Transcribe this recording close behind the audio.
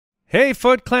Hey,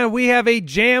 FootClan, we have a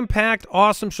jam-packed,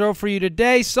 awesome show for you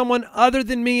today. Someone other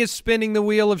than me is spinning the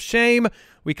wheel of shame.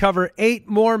 We cover 8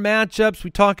 more matchups.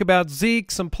 We talk about Zeke,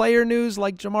 some player news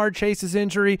like Jamar Chase's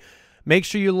injury. Make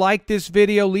sure you like this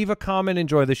video, leave a comment,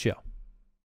 enjoy the show.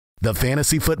 The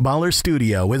Fantasy Footballer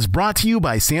Studio is brought to you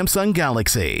by Samsung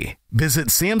Galaxy. Visit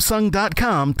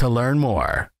Samsung.com to learn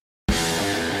more.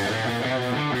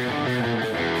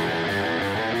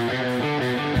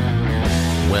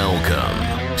 Welcome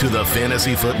to the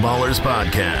Fantasy Footballers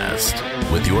Podcast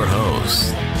with your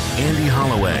hosts, Andy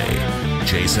Holloway,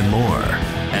 Jason Moore,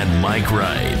 and Mike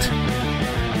Wright.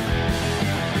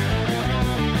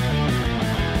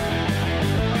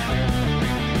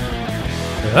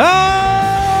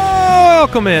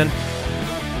 Welcome in.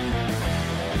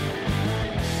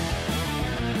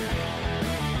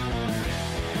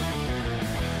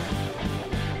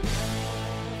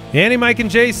 Andy, Mike,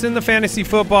 and Jason, the Fantasy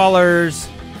Footballers,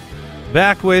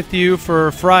 back with you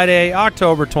for Friday,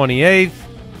 October 28th.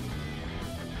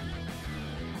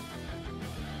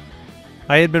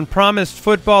 I had been promised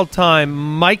football time.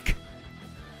 Mike,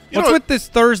 what's with this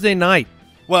Thursday night?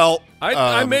 Well,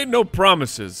 I made no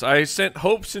promises. I sent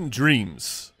hopes and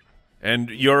dreams. And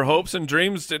your hopes and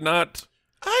dreams did not...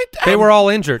 They were all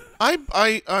injured.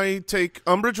 I take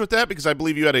umbrage with that because I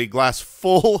believe you had a glass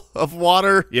full of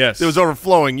water. Yes. That was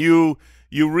overflowing. You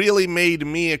really made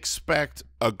me expect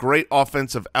a great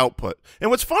offensive output.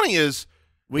 And what's funny is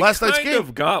last night's game kind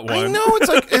of got one. I know, it's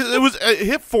like it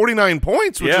hit 49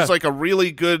 points, which is like a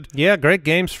really good. Yeah, great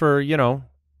games for,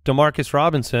 DeMarcus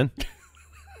Robinson.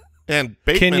 And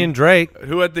Bateman. Kenyon Drake.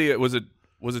 Who had the was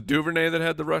it Duvernay that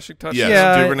had the rushing touchdown? Yes,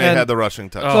 Yeah, Duvernay and- had the rushing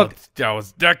touchdown. Look,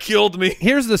 that killed me.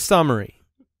 Here's the summary.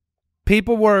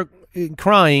 People were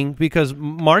crying because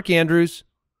Mark Andrews,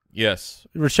 Yes.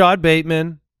 Rashad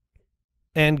Bateman,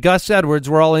 and Gus Edwards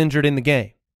were all injured in the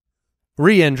game.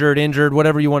 Re-injured, injured,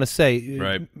 whatever you want to say.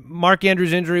 Right. Mark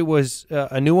Andrews' injury was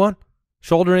a new one,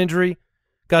 shoulder injury.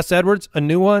 Gus Edwards, a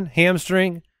new one,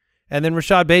 hamstring. And then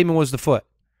Rashad Bateman was the foot.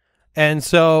 And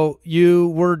so you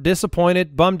were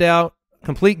disappointed, bummed out,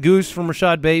 complete goose from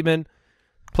Rashad Bateman.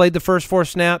 Played the first 4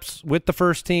 snaps with the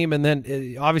first team and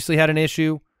then obviously had an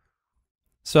issue.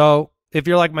 So if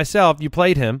you're like myself, you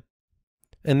played him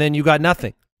and then you got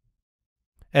nothing.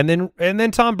 And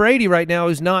then Tom Brady right now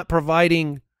is not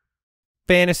providing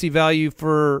fantasy value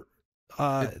for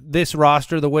this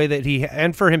roster the way that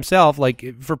and for himself,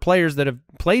 like for players that have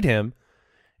played him.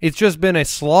 It's just been a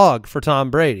slog for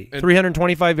Tom Brady.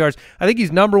 325 yards. I think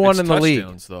he's number 1 in the league.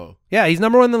 Though. Yeah, he's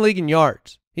number 1 in the league in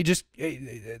yards.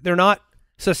 They're not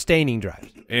sustaining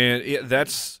drives. And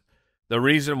that's the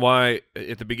reason why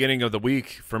at the beginning of the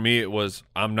week for me it was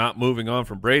I'm not moving on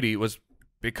from Brady. It was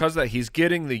because that he's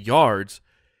getting the yards.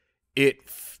 It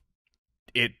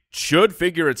should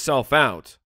figure itself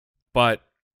out, but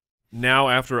now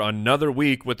after another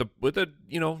week with a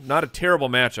not a terrible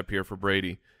matchup here for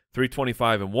Brady,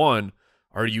 325-1,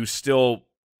 are you still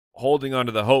holding on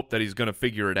to the hope that he's going to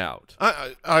figure it out?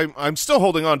 I'm still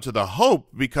holding on to the hope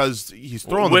because he's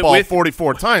throwing the ball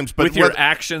 44 times. But with your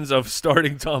actions of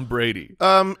starting Tom Brady,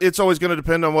 it's always going to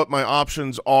depend on what my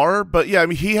options are. But yeah, I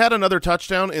mean, he had another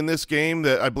touchdown in this game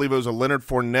that I believe it was a Leonard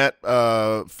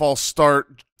Fournette false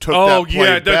start. Took that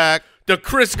play back. The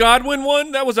Chris Godwin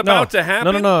one that was about to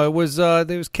happen. No. It was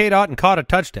Kate Otten caught a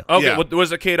touchdown. Okay, yeah. well, there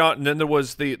was a Kate Otten, and then there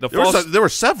was the false. There were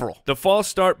several. The false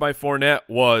start by Fournette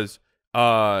was.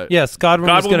 Yes,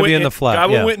 Godwin was going to be in the flat.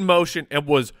 Godwin went in motion and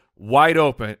was wide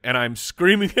open, and I'm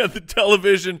screaming at the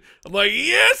television. I'm like,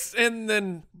 yes, and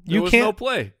then there was no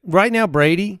play. Right now,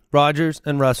 Brady, Rodgers,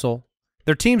 and Russell,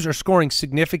 their teams are scoring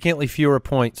significantly fewer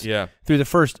points through the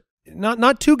first,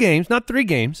 not 2 games, not 3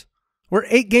 games. We're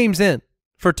 8 games in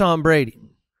for Tom Brady,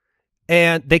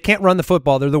 and they can't run the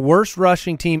football. They're the worst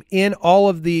rushing team in all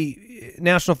of the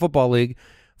National Football League.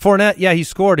 Fournette, yeah, he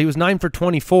scored. He was 9 for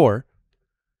 24.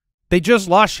 They just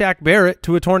lost Shaq Barrett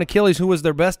to a torn Achilles, who was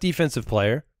their best defensive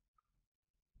player.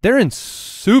 They're in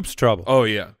soup's trouble. Oh,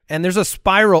 yeah. And there's a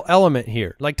spiral element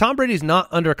here. Like, Tom Brady's not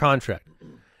under contract.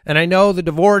 And I know the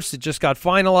divorce, it just got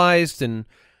finalized, and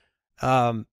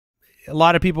a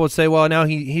lot of people would say, well, now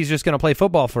he's just going to play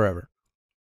football forever.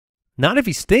 Not if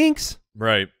he stinks.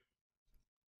 Right.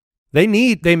 They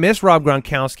miss Rob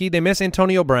Gronkowski. They miss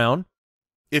Antonio Brown.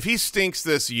 If he stinks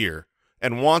this year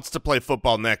and wants to play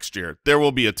football next year, there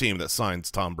will be a team that signs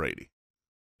Tom Brady.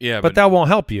 Yeah, but that won't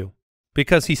help you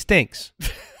because he stinks.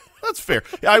 That's fair.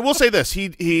 I will say this: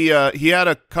 he had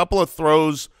a couple of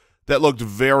throws that looked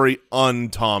very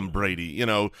un-Tom Brady.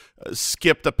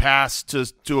 Skipped a pass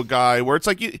to a guy where it's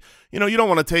like you don't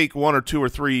want to take 1 or 2 or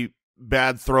 3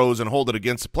 bad throws and hold it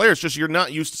against the player. It's just you're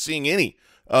not used to seeing any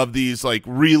of these like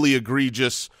really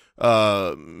egregious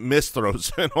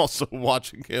misthrows, and also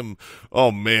watching him.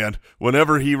 Oh man,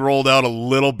 whenever he rolled out a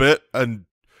little bit, and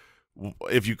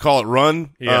if you call it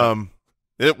run,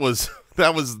 it was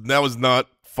that was not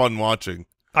fun watching.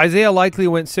 Isaiah Likely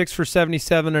went 6 for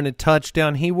 77 and a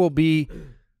touchdown. He will be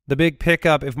the big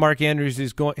pickup if Mark Andrews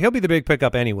is going. He'll be the big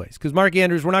pickup anyways, because Mark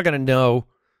Andrews, we're not going to know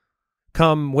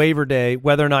come waiver day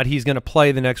whether or not he's going to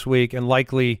play the next week, and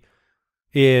Likely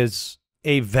is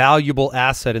a valuable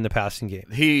asset in the passing game.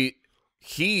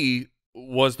 He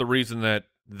was the reason that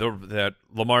that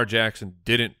Lamar Jackson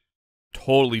didn't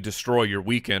totally destroy your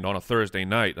weekend on a Thursday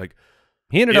night. Like,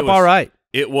 he ended up all right.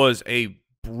 It was a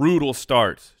brutal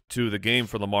start to the game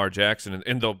for Lamar Jackson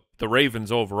and the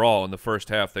Ravens overall in the first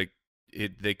half. They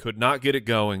could not get it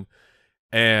going,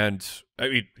 and I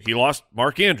mean, he lost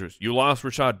Mark Andrews. You lost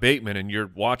Rashad Bateman, and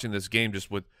you're watching this game just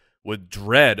with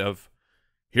dread of,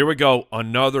 here we go,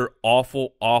 another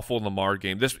awful Lamar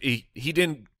game. He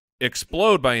didn't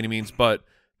explode by any means, but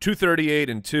 238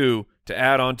 and 2 to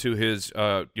add on to his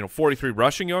 43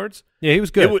 rushing yards. Yeah, he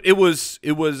was good. It was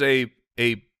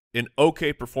an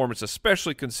okay performance,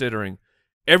 especially considering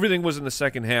everything was in the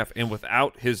second half and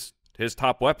without his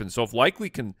top weapon. So if Likely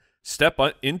can step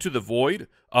into the void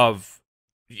of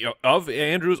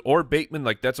Andrews or Bateman,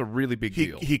 like, that's a really big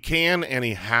deal. He can, and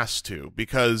he has to,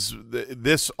 because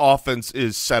this offense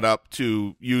is set up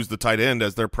to use the tight end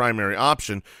as their primary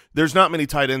option. There's not many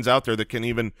tight ends out there that can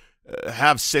even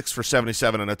have 6 for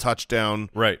 77 and a touchdown,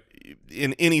 right,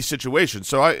 in any situation.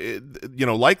 So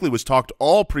Likely was talked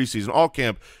all preseason, all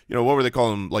camp. What were they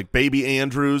calling him? Like baby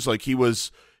Andrews. Like, he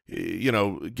was,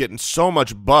 getting so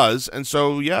much buzz. And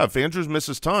so yeah, if Andrews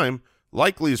misses time,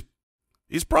 Likely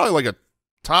he's probably like a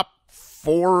top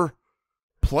 4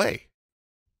 play.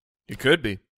 It could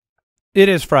be. It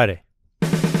is Friday.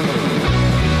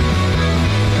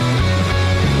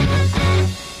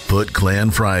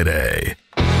 FootClan Friday.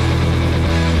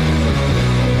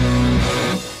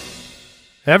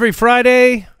 Every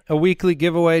Friday, a weekly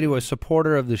giveaway to a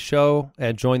supporter of the show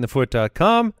at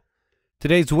jointhefoot.com.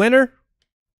 Today's winner,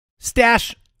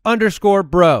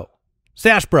 Stash_bro.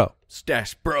 Stash Bro.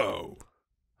 Stash Bro.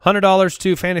 $100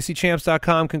 to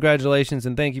fantasychamps.com. Congratulations,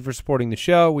 and thank you for supporting the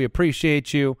show. We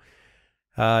appreciate you.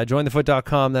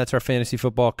 Jointhefoot.com. That's our fantasy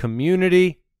football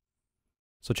community.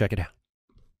 So check it out.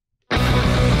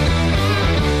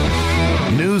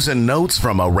 News and notes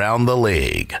from around the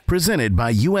league. Presented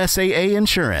by USAA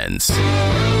Insurance.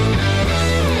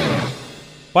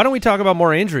 Why don't we talk about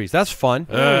more injuries? That's fun.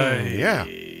 Yeah.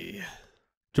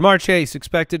 Jamar Chase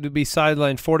expected to be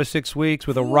sidelined 4 to 6 weeks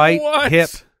with a right hip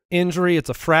injury. It's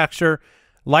a fracture.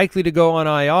 Likely to go on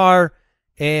IR.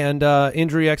 And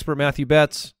injury expert Matthew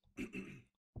Betts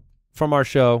from our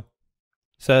show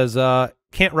says,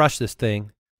 can't rush this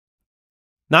thing.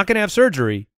 Not going to have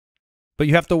surgery, but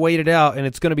you have to wait it out, and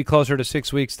it's going to be closer to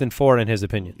 6 weeks than 4 in his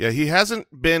opinion. Yeah, he hasn't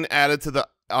been added to the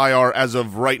IR as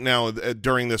of right now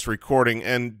during this recording,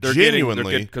 and they're getting another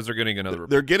report.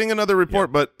 They're getting another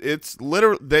report, but it's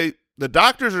literally the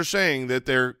doctors are saying that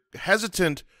they're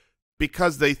hesitant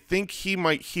because they think he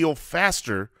might heal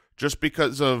faster just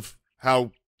because of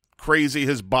how crazy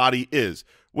his body is,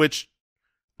 which,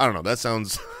 I don't know, that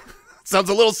sounds sounds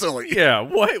a little silly. Yeah,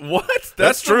 what?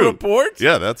 That's true. The report?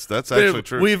 Yeah, that's actually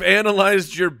true. We've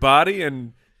analyzed your body,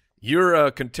 and you're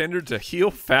a contender to heal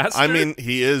faster? I mean,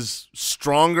 he is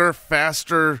stronger,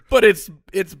 faster. But it's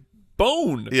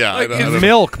bone. Yeah. Like, it's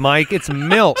milk, Mike. It's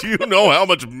milk. Do you know how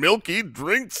much milk he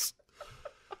drinks?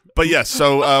 But yes,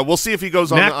 so we'll see if he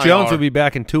goes on the IR. Mac Jones will be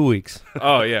back in 2 weeks.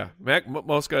 Oh, yeah.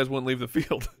 Most guys wouldn't leave the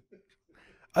field.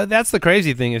 That's the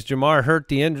crazy thing is Jamar hurt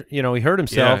the injury. He hurt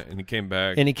himself. Yeah, and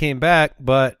he came back.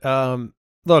 But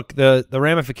look, the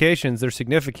ramifications, they're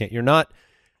significant. You're not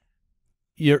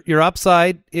your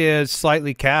upside is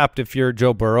slightly capped if you're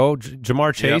Joe Burrow.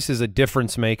 Jamar Chase is a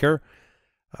difference maker.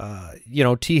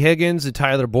 T. Higgins and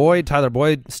Tyler Boyd. Tyler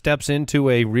Boyd steps into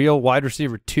a real wide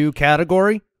receiver 2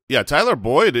 category. Yeah, Tyler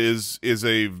Boyd is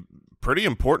a pretty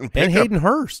important pickup. And Hayden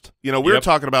Hurst. We were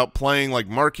talking about playing like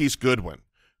Marquise Goodwin.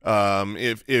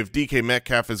 If DK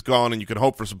Metcalf is gone and you can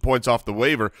hope for some points off the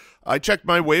waiver. I checked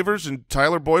my waivers and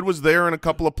Tyler Boyd was there in a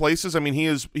couple of places. I mean,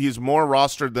 he's more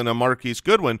rostered than a Marquise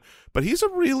Goodwin, but he's a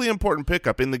really important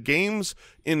pickup in the games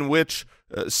in which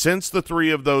since the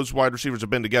 3 of those wide receivers have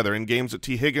been together, in games that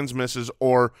T. Higgins misses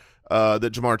or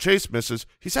that Jamar Chase misses,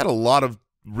 he's had a lot of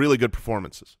really good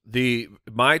performances.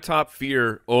 My top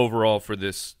fear overall for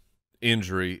this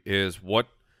injury is what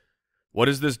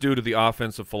does this do to the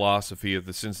offensive philosophy of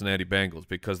the Cincinnati Bengals?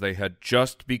 Because they had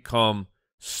just become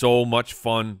so much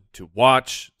fun to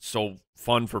watch, so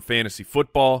fun for fantasy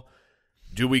football.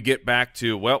 do we get back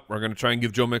to, well, we're going to try and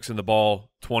give Joe Mixon the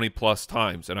ball 20-plus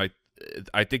times? And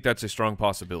I think that's a strong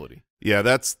possibility. Yeah,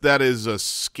 that is a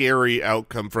scary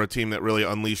outcome for a team that really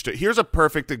unleashed it. Here's a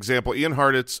perfect example. Ian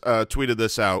Hartitz tweeted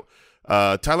this out.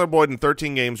 Tyler Boyd in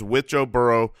 13 games with Joe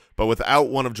Burrow, but without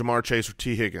one of Jamar Chase or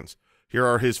T. Higgins. Here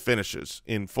are his finishes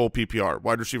in full PPR.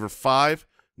 Wide receiver 5,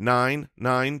 9,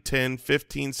 9, 10,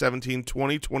 15, 17,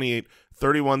 20, 28,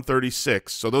 31,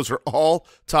 36. So those are all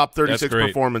top 36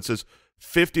 performances,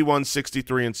 51,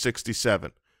 63, and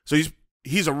 67. So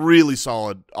he's a really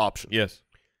solid option. Yes.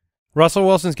 Russell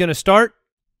Wilson's going to start.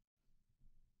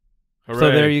 Hooray.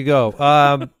 So there you go.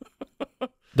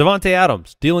 Devontae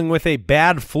Adams dealing with a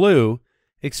bad flu,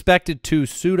 expected to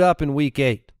suit up in Week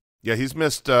 8. Yeah, he's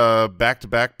missed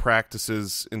back-to-back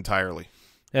practices entirely.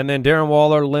 And then Darren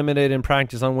Waller limited in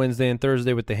practice on Wednesday and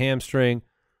Thursday with the hamstring.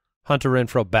 Hunter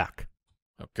Renfrow back.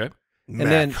 Okay.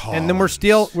 And then we're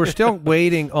still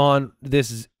waiting on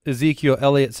this Ezekiel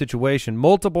Elliott situation.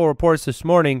 Multiple reports this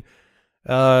morning,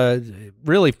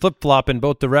 really flip-flop in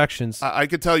both directions. I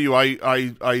could tell you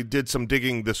I did some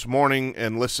digging this morning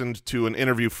and listened to an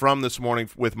interview from this morning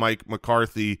with Mike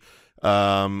McCarthy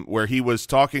where he was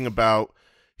talking about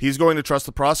he's going to trust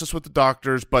the process with the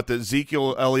doctors, but that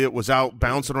Ezekiel Elliott was out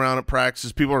bouncing around at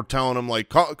practices. People are telling him, like,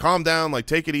 calm down, like,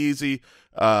 take it easy.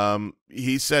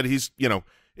 He said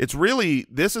it's really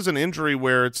 – this is an injury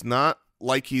where it's not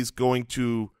like he's going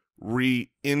to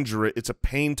re-injure it. It's a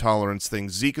pain tolerance thing.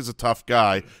 Zeke is a tough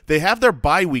guy. They have their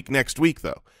bye week next week,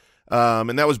 though,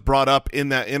 and that was brought up in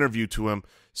that interview to him.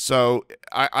 So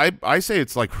I say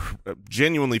it's like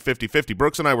genuinely 50-50.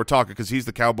 Brooks and I were talking because he's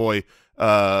the Cowboy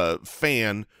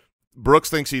fan. Brooks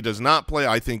thinks he does not play.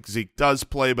 I think Zeke does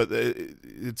play, but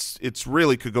it's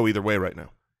really could go either way right now.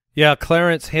 Yeah,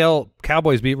 Clarence Hale,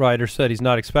 Cowboys beat writer, said he's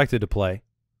not expected to play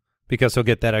because he'll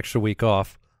get that extra week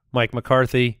off. Mike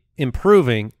McCarthy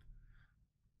improving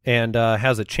and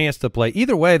has a chance to play.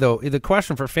 Either way, though, the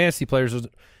question for fantasy players is,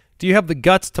 do you have the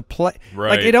guts to play?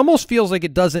 Right. Like, it almost feels like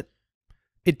it doesn't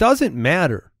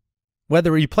matter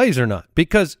whether he plays or not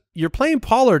because you're playing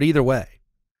Pollard either way,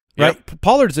 right? Yep.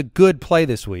 Pollard's a good play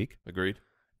this week. Agreed.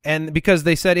 And because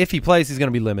they said if he plays, he's going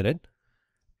to be limited.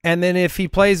 And then if he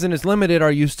plays and is limited,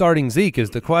 are you starting Zeke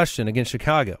is the question against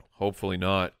Chicago. Hopefully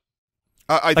not.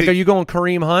 I think, are you going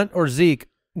Kareem Hunt or Zeke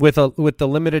with the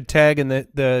limited tag and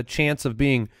the chance of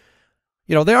being,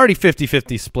 they already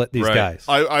 50-50 split these guys.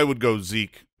 I would go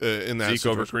Zeke in that Zeke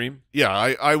over Kareem? Yeah,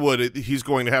 I would. He's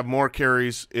going to have more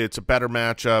carries. It's a better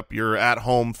matchup. You're at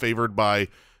home favored by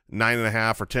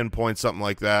 9.5 or 10 points, something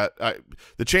like that.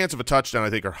 The chance of a touchdown, I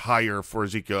think, are higher for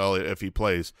Ezekiel Elliott if he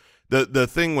plays. The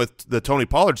thing with the Tony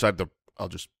Pollard side, I'll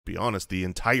just be honest, the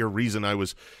entire reason I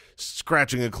was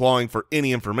scratching and clawing for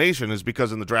any information is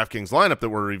because in the DraftKings lineup that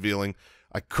we're revealing,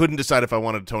 I couldn't decide if I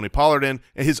wanted Tony Pollard in,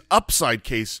 and his upside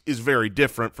case is very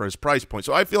different for his price point.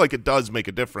 So I feel like it does make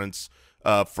a difference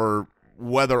for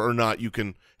whether or not you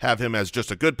can have him as just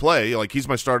a good play, like he's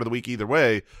my start of the week either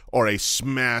way, or a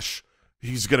smash,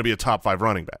 he's going to be a top 5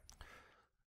 running back.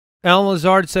 Alan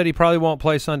Lazard said he probably won't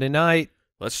play Sunday night.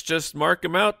 Let's just mark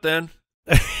him out then.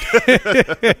 Would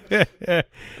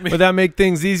that make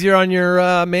things easier on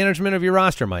your management of your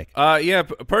roster, Mike? Yeah,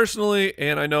 personally,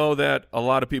 and I know that a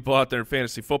lot of people out there in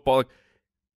fantasy football,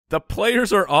 the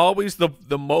players are always the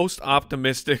most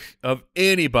optimistic of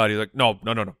anybody. Like, no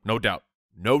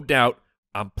doubt,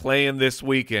 I'm playing this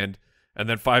weekend. And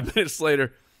then 5 minutes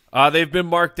later, they've been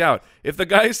marked out. If the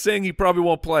guy is saying he probably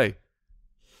won't play,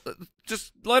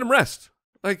 just let him rest.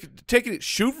 Like,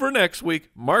 shoot for next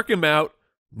week, mark him out,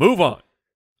 move on.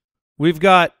 We've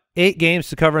got 8 games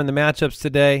to cover in the matchups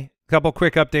today. A couple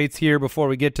quick updates here before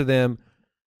we get to them.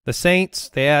 The Saints,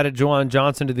 they added Juwan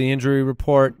Johnson to the injury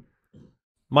report.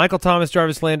 Michael Thomas,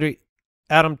 Jarvis Landry,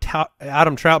 Adam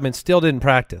Troutman still didn't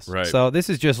practice. Right. So this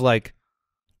is just like,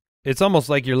 it's almost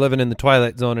like you're living in the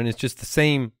Twilight Zone, and it's just the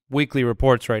same weekly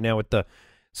reports right now with the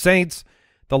Saints.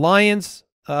 The Lions,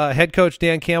 head coach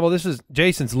Dan Campbell,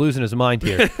 Jason's losing his mind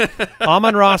here.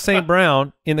 Amon-Ra St.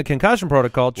 Brown in the concussion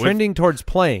protocol, trending towards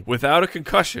playing. Without a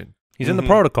concussion. He's in the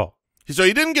protocol. So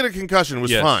he didn't get a concussion,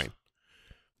 was fine.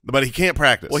 But he can't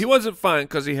practice. Well, he wasn't fine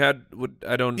because he had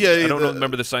I don't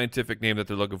remember the scientific name that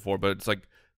they're looking for, but it's like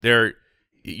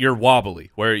you're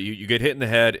wobbly, where you get hit in the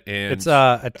head and it's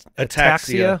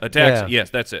ataxia. Ataxia, yes,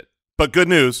 that's it. But good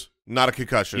news, not a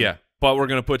concussion. Yeah, but we're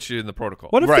going to put you in the protocol.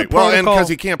 What if right. the protocol, and because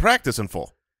he can't practice in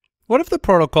full. What if the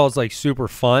protocol is like super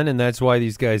fun and that's why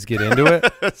these guys get into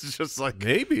it? It's just like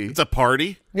maybe it's a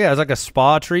party. Yeah, it's like a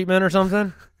spa treatment or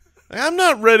something. I'm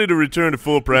not ready to return to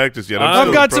full practice yet.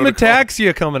 I've got some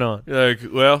ataxia coming on. Like,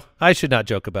 well, I should not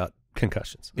joke about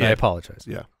concussions. Yeah. I apologize.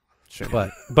 Yeah.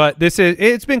 But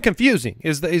it's been confusing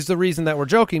is the reason that we're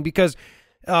joking because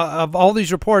of all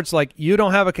these reports, like you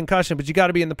don't have a concussion, but you got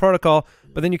to be in the protocol,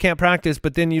 but then you can't practice,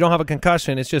 but then you don't have a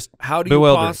concussion. It's just how do you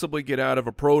possibly get out of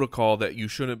a protocol that you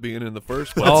shouldn't be in the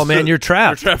first place? Oh man, you're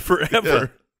trapped. You're trapped forever. Yeah.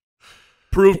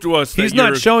 Prove to us he's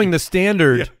not showing the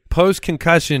standard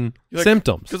post-concussion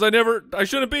symptoms because I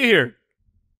shouldn't be here.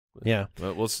 Yeah,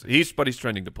 well, he's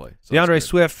trending to play. So DeAndre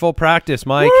Swift full practice.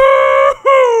 Mike,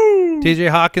 T.J.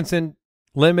 Hawkinson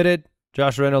limited,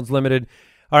 Josh Reynolds limited.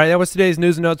 All right, that was today's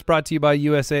news and notes brought to you by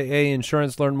USAA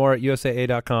Insurance. Learn more at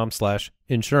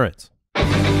usaa.com/insurance.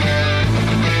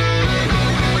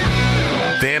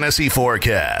 Fantasy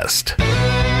Forecast.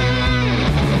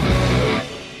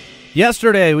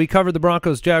 Yesterday, we covered the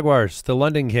Broncos-Jaguars, the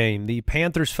London game, the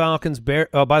Panthers-Falcons.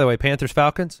 Oh, by the way,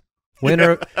 Panthers-Falcons.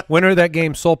 Winner of that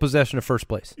game, sole possession of first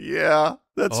place. Yeah,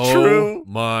 that's true. Oh,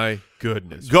 my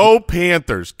goodness. Go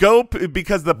Panthers. Go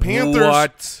because the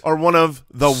Panthers are one of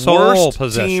the worst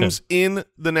teams in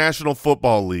the National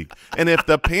Football League. And if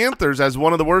the Panthers, as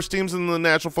one of the worst teams in the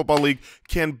National Football League,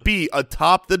 can be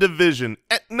atop the division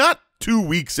at not 2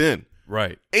 weeks in.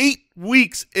 Right. 8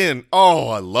 weeks in. Oh,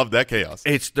 I love that chaos.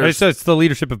 It's the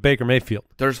leadership of Baker Mayfield.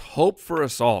 There's hope for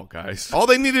us all, guys. All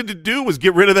they needed to do was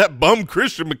get rid of that bum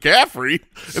Christian McCaffrey,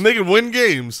 and they can win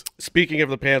games. Speaking of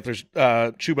the Panthers,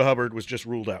 Chuba Hubbard was just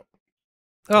ruled out.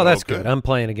 Oh, that's good. I'm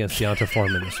playing against Deonta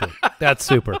Foreman this week. That's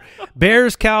super.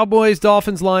 Bears, Cowboys,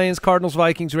 Dolphins, Lions, Cardinals,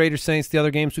 Vikings, Raiders, Saints, the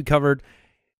other games we covered.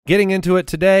 Getting into it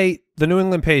today, the New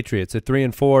England Patriots at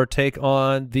 3-4 take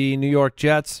on the New York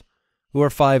Jets, who are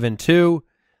 5-2.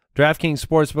 DraftKings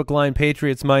Sportsbook line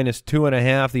Patriots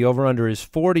 -2.5. The over/under is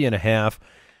 40.5.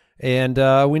 And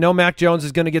we know Mac Jones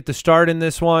is going to get the start in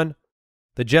this one.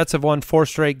 The Jets have won 4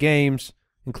 straight games,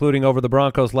 including over the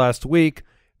Broncos last week.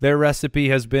 Their recipe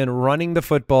has been running the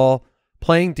football,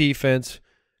 playing defense,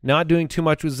 not doing too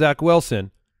much with Zach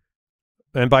Wilson.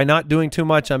 And by not doing too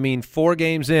much, I mean 4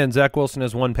 games in, Zach Wilson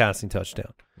has 1 passing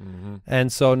touchdown. Mm-hmm.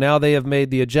 And so now they have made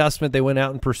the adjustment. They went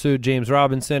out and pursued James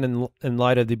Robinson in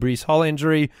light of the Breece Hall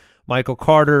injury. Michael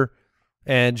Carter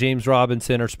and James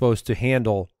Robinson are supposed to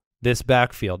handle this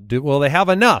backfield. Will they have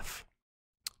enough?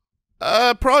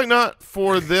 Probably not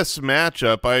for this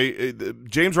matchup.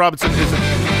 James Robinson isn't.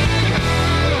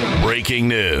 Breaking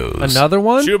news. Another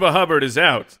one? Chuba Hubbard is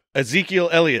out. Ezekiel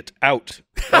Elliott out.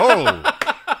 Oh.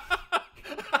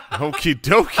 Okie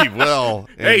dokie. Well,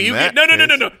 hey,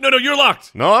 no, you're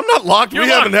locked. No, I'm not locked. We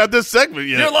haven't had this segment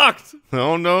yet. You're locked.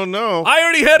 No. I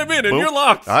already had him in, and you're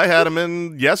locked. I had him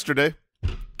in yesterday.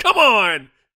 Come on.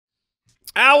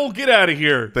 Owl, get out of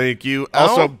here. Thank you.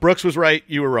 Also, Brooks was right.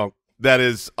 You were wrong. That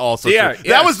is also true.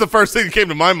 That was the first thing that came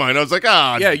to my mind. I was like,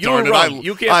 you were wrong.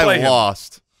 You can't play him. I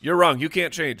lost. You're wrong. You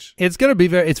can't change. It's going to be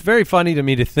it's very funny to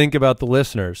me to think about the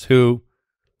listeners who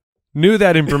knew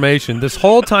that information this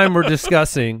whole time we're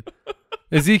discussing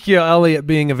Ezekiel Elliott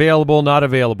being available, not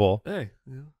available. Hey,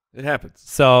 it happens.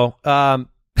 So,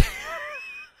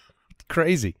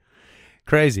 crazy.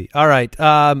 All right.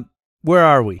 Where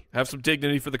are we? Have some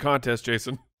dignity for the contest,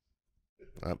 Jason.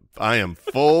 I am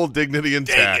full dignity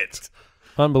intact.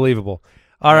 Unbelievable.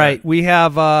 All right. We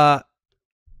have,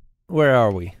 where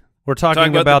are we? We're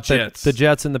talking about the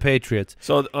Jets and the Patriots.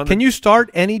 So can you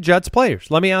start any Jets players?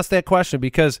 Let me ask that question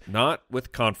because not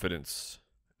with confidence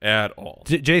at all.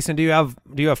 Jason, do you have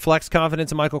flex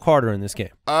confidence in Michael Carter in this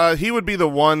game? He would be the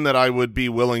one that I would be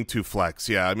willing to flex.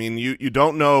 Yeah, I mean you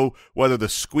don't know whether the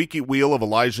squeaky wheel of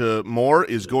Elijah Moore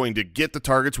is going to get the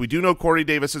targets. We do know Corey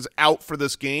Davis is out for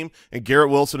this game, and Garrett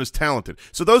Wilson is talented.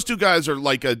 So those two guys are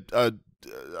like a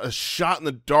shot in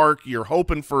the dark. You're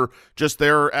hoping for just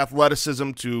their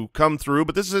athleticism to come through,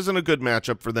 but this isn't a good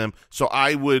matchup for them, so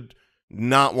I would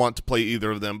not want to play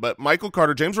either of them. But Michael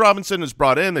Carter, James Robinson is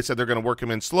brought in. They said they're going to work him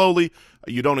in slowly.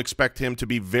 You don't expect him to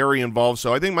be very involved,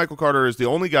 so I think Michael Carter is the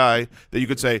only guy that you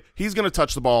could say he's going to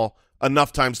touch the ball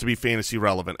enough times to be fantasy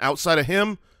relevant. Outside of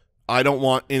him, I don't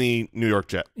want any New York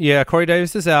Jet. Yeah, Corey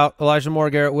Davis is out. Elijah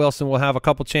Moore, Garrett Wilson will have a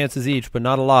couple chances each, but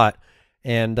not a lot.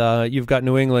 And you've got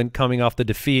New England coming off the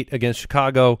defeat against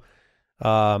Chicago.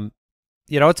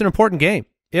 It's an important game.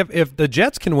 If the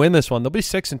Jets can win this one, they'll be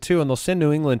 6-2, and they'll send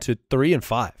New England to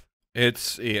 3-5.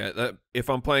 If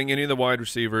I'm playing any of the wide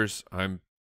receivers,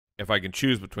 if I can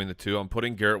choose between the two, I'm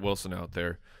putting Garrett Wilson out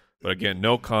there. But again,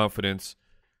 no confidence.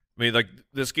 I mean, like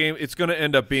this game, it's going to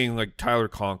end up being like Tyler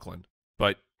Conklin,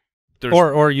 but there's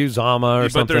or Uzama or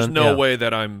something. But there's no way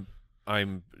that I'm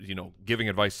giving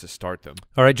advice to start them.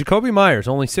 All right, Jacoby Myers,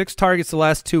 only 6 targets the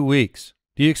last 2 weeks.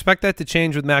 Do Do you expect that to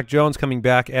change with Mac Jones coming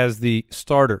back as the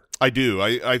starter? I do.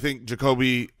 I think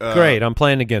Jacoby. Great, I'm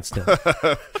playing against him.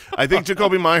 I think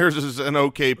Jacoby Myers is an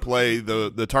okay play.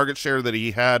 The target share that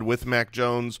he had with Mac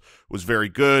Jones was very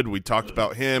good. We talked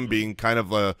about him being kind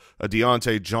of a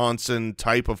Deontay Johnson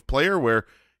type of player where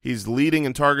he's leading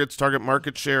in targets, target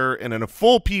market share, and in a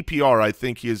full PPR, I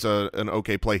think he is an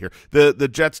okay play here. The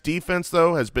Jets defense,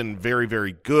 though, has been very,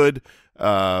 very good.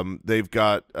 They've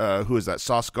got who is that?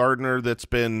 Sauce Gardner that's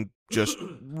been just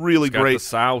really great. The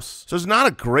Sauce. So it's not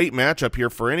a great matchup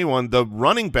here for anyone. The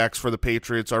running backs for the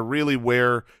Patriots are really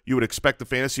where you would expect the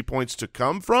fantasy points to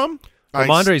come from.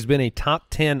 Ramondre's been a top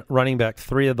 10 running back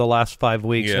 3 of the last 5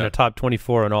 weeks and a top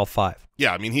 24 in all 5.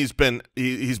 Yeah, I mean he's been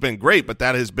great, but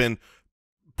that has been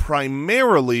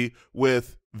primarily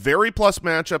with very plus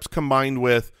matchups combined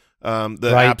with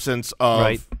the absence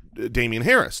of Damian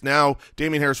Harris. Now,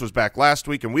 Damian Harris was back last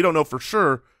week, and we don't know for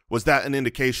sure, was that an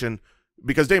indication,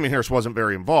 because Damian Harris wasn't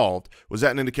very involved, was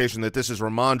that an indication that this is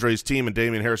Ramondre's team and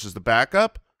Damian Harris is the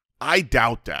backup? I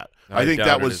doubt that. I think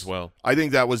that was I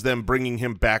think that was them bringing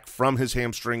him back from his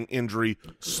hamstring injury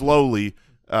slowly,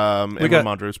 and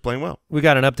Ramondre was playing well. We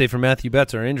got an update from Matthew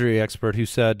Betts, our injury expert, who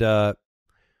said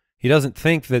he doesn't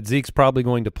think that Zeke's probably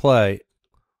going to play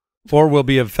or will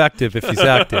be effective if he's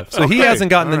active. So he hasn't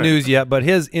gotten the news yet, but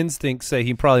his instincts say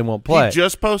he probably won't play. He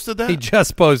just posted that? He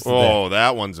just posted that. Oh,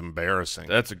 that one's embarrassing.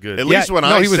 That's a good. At least when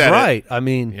I said he was right. I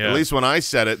mean, at least when I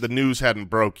said it, the news hadn't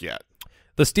broke yet.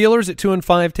 The Steelers at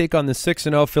 2-5 take on the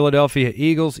 6-0 Philadelphia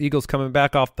Eagles. Eagles coming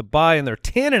back off the bye, and they're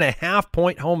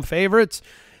 10.5-point home favorites.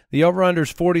 The over/under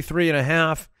is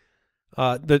 43.5.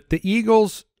 The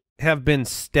Eagles have been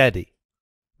steady,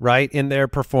 right, in their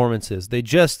performances.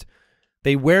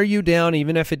 They wear you down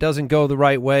even if it doesn't go the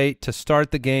right way to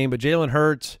start the game. But Jalen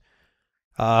Hurts,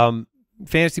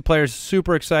 fantasy players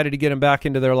super excited to get him back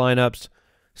into their lineups.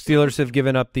 Steelers have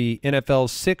given up the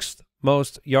NFL's 6th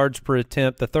most yards per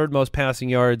attempt, the 3rd most passing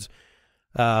yards,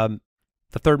 the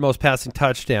 3rd most passing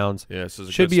touchdowns. Yeah, this is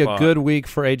a Should good be spot. a good week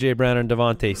for A.J. Brown and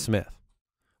Devontae Smith.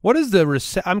 What is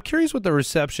the I'm curious what the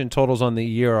reception totals on the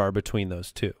year are between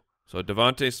those two. So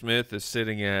Devontae Smith is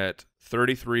sitting at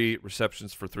 33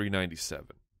 receptions for 397.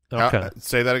 Okay.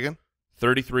 Say that again?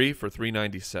 33 for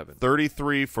 397.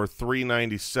 33 for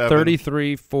 397.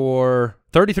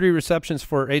 33 receptions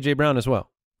for A.J. Brown as well.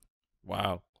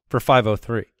 Wow. For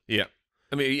 503. Yeah.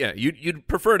 I mean, yeah, you'd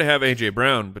prefer to have A.J.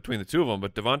 Brown between the two of them,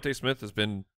 but Devontae Smith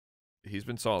he's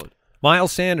been solid.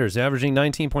 Miles Sanders averaging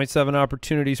 19.7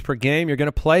 opportunities per game. You're going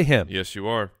to play him. Yes, you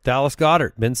are. Dallas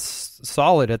Goedert been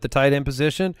solid at the tight end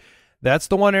position. That's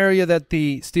the one area that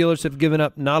the Steelers have given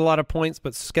up not a lot of points,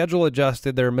 but schedule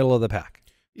adjusted, they're middle of the pack.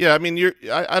 Yeah, I mean,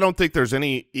 I don't think there's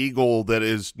any Eagle that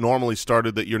is normally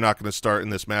started that you're not going to start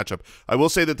in this matchup. I will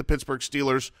say that the Pittsburgh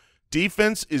Steelers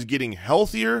defense is getting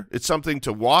healthier. It's something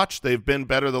to watch. They've been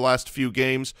better the last few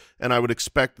games, and I would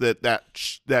expect that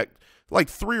like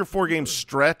 3 or 4 game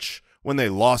stretch when they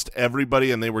lost everybody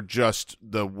and they were just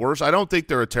the worst. I don't think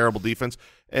they're a terrible defense.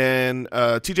 And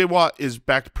T.J. Watt is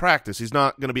back to practice. He's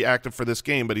not going to be active for this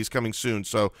game, but he's coming soon.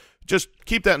 So just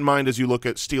keep that in mind as you look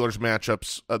at Steelers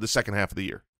matchups the second half of the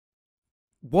year.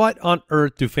 What on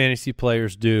earth do fantasy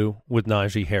players do with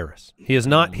Najee Harris? He has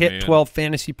not hit 12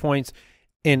 fantasy points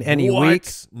in any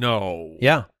week. No.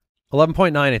 Yeah.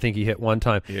 11.9 I think he hit one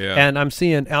time. Yeah. And I'm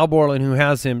seeing Al Borland, who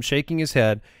has him, shaking his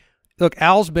head. Look,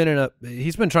 Al's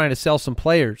he's been trying to sell some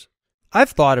players. I've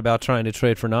thought about trying to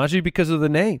trade for Najee because of the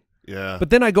name. Yeah. But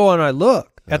then I go and I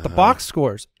look at the box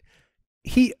scores.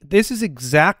 This is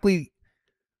exactly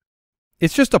 –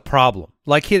 it's just a problem.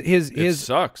 Like it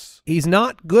sucks. He's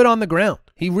not good on the ground.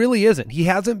 He really isn't. He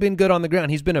hasn't been good on the ground.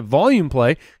 He's been a volume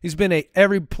play. He's been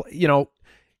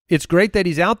it's great that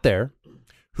he's out there.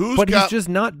 But he's just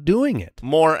not doing it.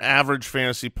 More average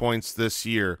fantasy points this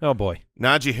year? Oh, boy.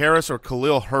 Najee Harris or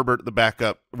Khalil Herbert, the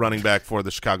backup running back for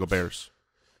the Chicago Bears?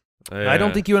 I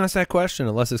don't think you ask that question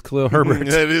unless it's Khalil Herbert.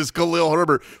 It is Khalil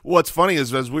Herbert. What's funny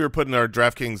is as we were putting our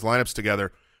DraftKings lineups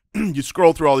together, you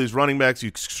scroll through all these running backs,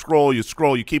 you scroll, you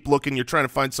keep looking, you're trying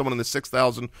to find someone in the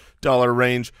 $6,000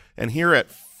 range, and here at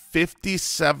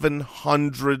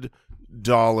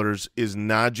 $5,700 is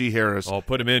Najee Harris. I'll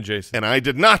put him in, Jason. And I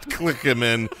did not click him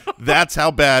in. That's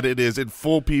how bad it is in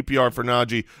full PPR for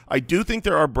Najee. I do think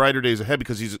there are brighter days ahead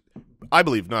because I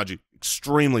believe Najee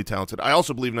extremely talented. I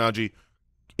also believe Najee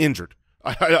injured.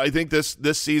 I think this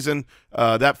season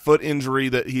that foot injury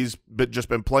that he's just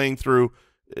been playing through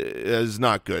is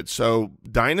not good. So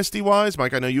dynasty-wise,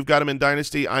 Mike, I know you've got him in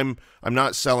dynasty. I'm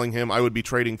not selling him. I would be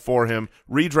trading for him.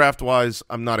 Redraft-wise,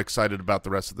 I'm not excited about the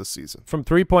rest of the season. From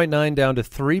 3.9 down to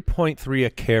 3.3 a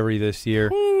carry this year.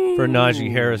 for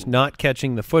Najee Harris, not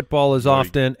catching the football as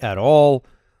often at all.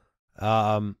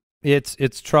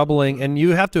 It's troubling, and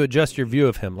you have to adjust your view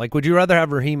of him. Like, would you rather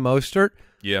have Raheem Mostert?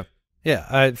 Yeah.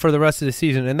 Yeah, for the rest of the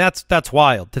season, and that's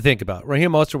wild to think about.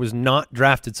 Raheem Mostert was not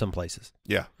drafted some places.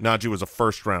 Yeah, Najee was a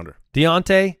first-rounder.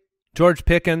 Deontay, George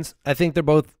Pickens, I think they're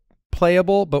both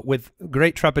playable, but with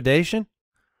great trepidation.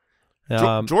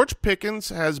 George Pickens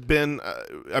has been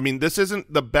I mean, this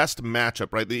isn't the best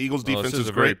matchup, right? The Eagles' defense is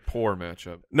a great. very poor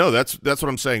matchup. No, that's what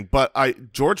I'm saying. But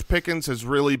George Pickens has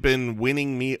really been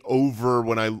winning me over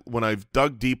when I've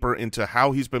dug deeper into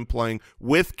how he's been playing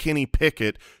with Kenny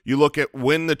Pickett. You look at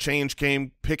when the change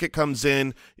came. Pickett comes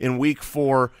in week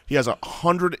 4. He has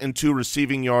 102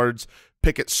 receiving yards.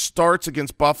 Pickett starts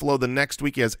against Buffalo the next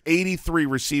week. He has 83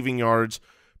 receiving yards.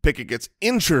 Pickett gets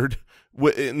injured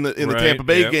in the Tampa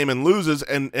Bay game and loses,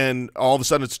 and all of a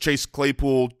sudden it's a Chase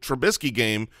Claypool-Trubisky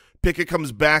game. Pickett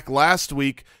comes back last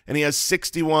week, and he has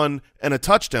 61 and a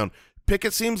touchdown.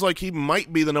 Pickett seems like he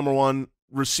might be the number 1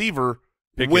 receiver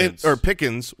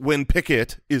Pickens when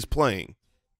Pickett is playing.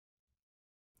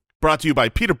 Brought to you by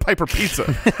Peter Piper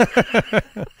Pizza.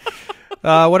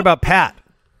 What about Pat?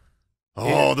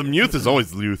 Oh, the Muth is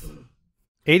always the youth.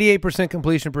 88%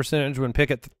 completion percentage when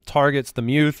Pickett targets the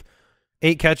Muth.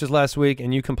 8 catches last week,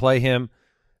 and you can play him.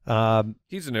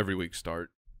 He's an every week start.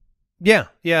 Yeah.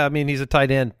 I mean, he's a tight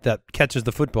end that catches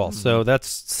the football, so that's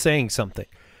saying something.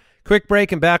 Quick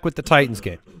break and back with the Titans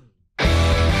game.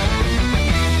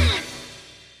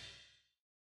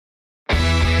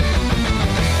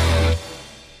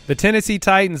 The Tennessee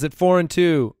Titans at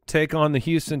 4-2 take on the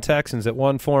Houston Texans at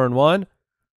 1-4-1.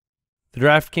 The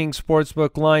DraftKings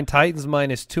Sportsbook line, Titans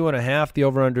minus 2.5. The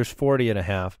over-under is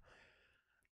 40.5.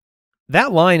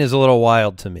 That line is a little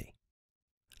wild to me.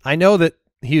 I know that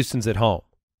Houston's at home,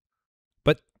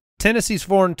 but Tennessee's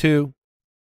 4-2.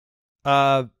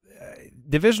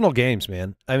 Divisional games,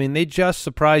 man. I mean, they just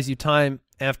surprise you time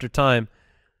after time.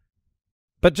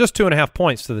 But just 2.5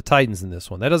 points to the Titans in this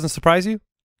one. That doesn't surprise you?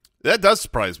 That does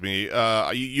surprise me.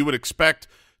 You would expect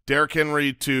Derrick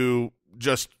Henry to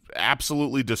just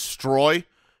absolutely destroy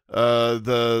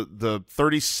the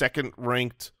 32nd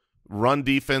ranked run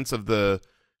defense of the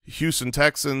Houston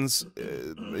Texans.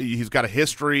 He's got a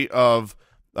history of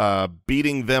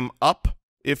beating them up,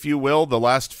 if you will, the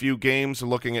last few games.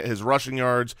 Looking at his rushing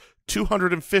yards,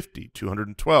 250,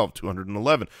 212,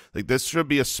 211. Like, this should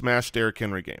be a smash Derrick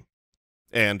Henry game,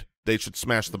 and they should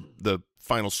smash the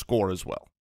final score as well.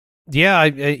 Yeah,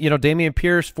 Dameon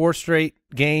Pierce, 4 straight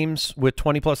games with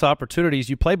 20-plus opportunities.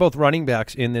 You play both running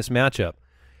backs in this matchup,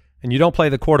 and you don't play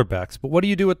the quarterbacks. But what do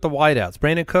you do with the wideouts?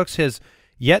 Brandon Cooks has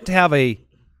yet to have a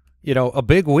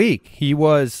big week. He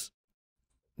was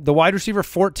the wide receiver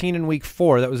 14 in week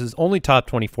 4. That was his only top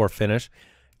 24 finish.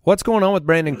 What's going on with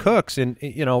Brandon Cooks? And,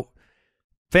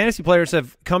 fantasy players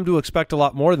have come to expect a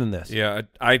lot more than this. Yeah,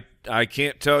 I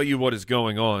can't tell you what is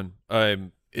going on.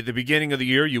 At the beginning of the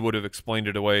year, you would have explained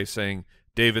it away saying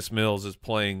Davis Mills is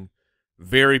playing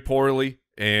very poorly,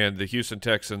 and the Houston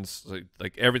Texans,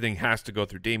 like everything has to go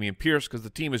through Dameon Pierce because the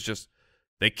team is just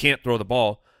 – they can't throw the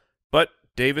ball. But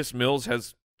Davis Mills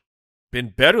has been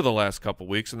better the last couple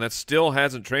weeks, and that still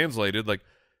hasn't translated. Like,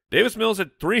 Davis Mills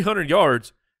had 300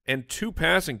 yards and 2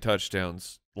 passing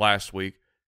touchdowns last week,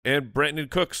 and Brandon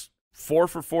Cooks 4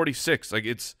 for 46. Like,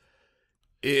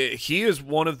 he is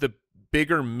one of the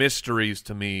bigger mysteries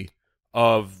to me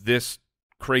of this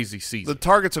crazy season. The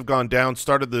targets have gone down.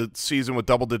 Started the season with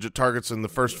double-digit targets in the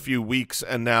first few weeks,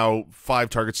 and now 5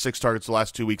 targets, 6 targets the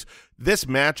last 2 weeks. This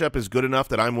matchup is good enough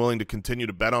that I'm willing to continue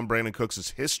to bet on Brandon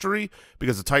Cooks' history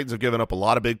because the Titans have given up a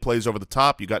lot of big plays over the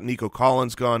top. You got Nico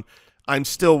Collins gone. I'm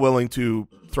still willing to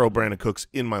throw Brandon Cooks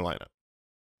in my lineup.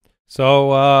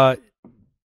 So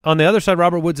on the other side,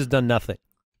 Robert Woods has done nothing.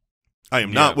 I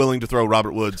am not willing to throw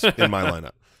Robert Woods in my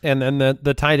lineup. And then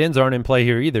the tight ends aren't in play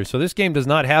here either. So this game does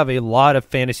not have a lot of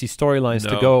fantasy storylines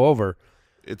to go over.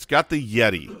 It's got the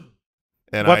Yeti.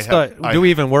 And do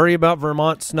we even worry about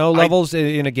Vermont snow levels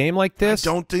in a game like this?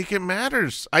 I don't think it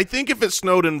matters. I think if it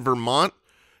snowed in Vermont,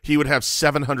 he would have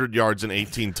 700 yards and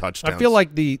 18 touchdowns. I feel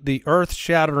like the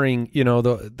earth-shattering,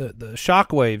 the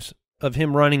shockwaves of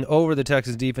him running over the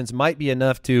Texas defense might be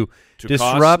enough to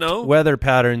disrupt weather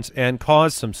patterns and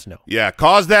cause some snow. Yeah,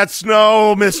 cause that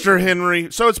snow, Mr.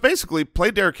 Henry. So it's basically play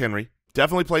Derrick Henry,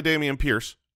 definitely play Dameon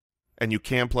Pierce, and you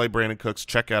can play Brandon Cooks.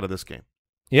 Check out of this game.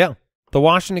 Yeah. The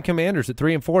Washington Commanders at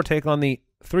 3-4 take on the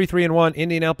 3-1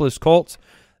 Indianapolis Colts.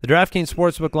 The DraftKings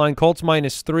Sportsbook line, Colts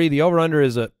 -3. The over-under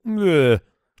is a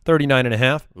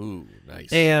 39.5. Ooh,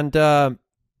 nice. And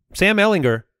Sam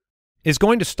Ehlinger is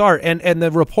going to start. And the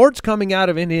reports coming out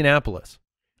of Indianapolis,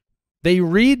 they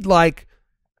read like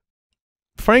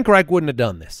Frank Reich wouldn't have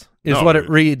done this, is No, what it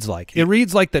reads like. It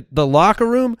reads like the locker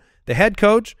room, the head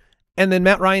coach, and then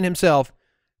Matt Ryan himself.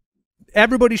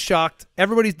 Everybody's shocked.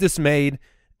 Everybody's dismayed.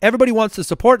 Everybody wants to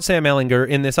support Sam Ehlinger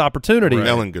in this opportunity. Right.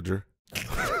 Ehlinger.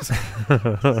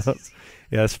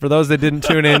 Yes, for those that didn't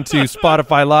tune in to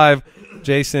Spotify Live,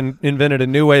 Jason invented a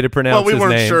new way to pronounce his name. Well,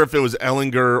 we weren't sure if it was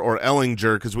Ehlinger or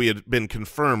Ehlinger because we had been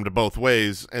confirmed both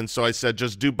ways, and so I said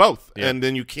just do both, and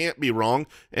then you can't be wrong,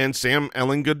 and Sam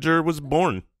Ehlinger was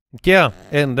born. Yeah,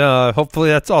 and hopefully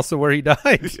that's also where he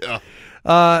died.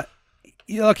 Yeah.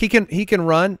 Look, he can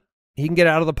run. He can get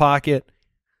out of the pocket.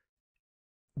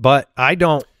 But I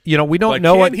don't, we don't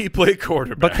know what he play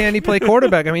quarterback. But can he play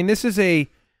quarterback? I mean, this is a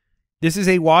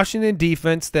Washington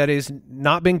defense that has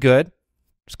not been good.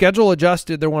 Schedule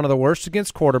adjusted, they're one of the worst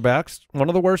against quarterbacks, one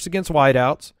of the worst against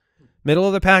wideouts, middle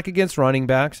of the pack against running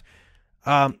backs.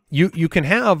 You can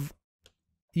have,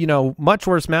 much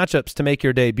worse matchups to make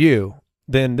your debut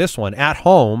than this one at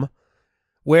home,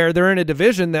 where they're in a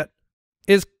division that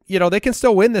is, they can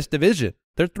still win this division.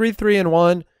 They're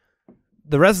 3-3-1.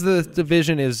 The rest of the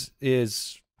division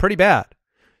is pretty bad.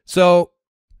 So,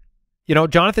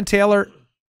 Jonathan Taylor,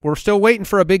 we're still waiting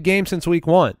for a big game since week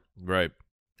 1. Right.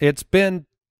 It's been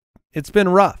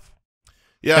rough.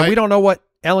 Yeah. And we don't know what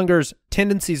Ehlinger's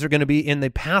tendencies are going to be in the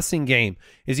passing game.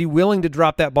 Is he willing to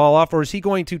drop that ball off, or is he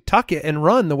going to tuck it and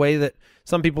run the way that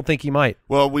some people think he might?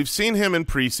 Well, we've seen him in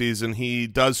preseason. He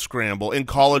does scramble. In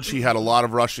college, he had a lot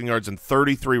of rushing yards and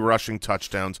 33 rushing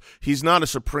touchdowns. He's not a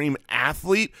supreme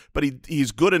athlete, but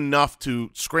he's good enough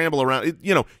to scramble around.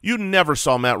 You never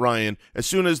saw Matt Ryan. As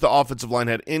soon as the offensive line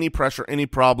had any pressure, any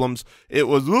problems, it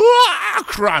was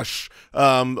crush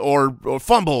or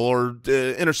fumble or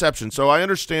interception. So I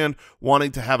understand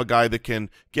wanting to have a guy that can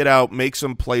get out, make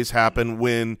some plays happen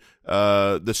when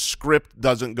the script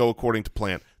doesn't go according to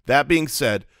plan. That being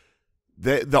said,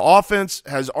 the offense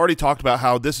has already talked about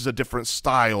how this is a different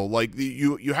style. Like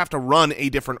you have to run a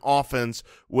different offense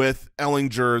with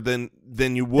Ehlinger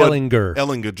than you would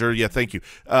Ehlinger. Yeah, thank you.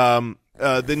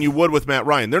 Than you would with Matt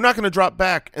Ryan. They're not going to drop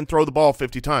back and throw the ball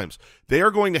 50 times. They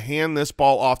are going to hand this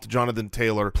ball off to Jonathan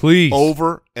Taylor, please,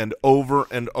 over and over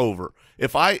and over.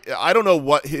 If I don't know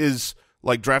what his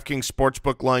DraftKings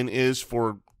Sportsbook line is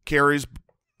for carries.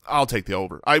 I'll take the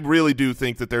over. I really do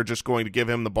think that they're just going to give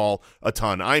him the ball a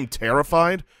ton. I'm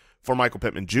terrified for Michael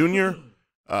Pittman Jr.,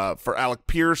 for Alec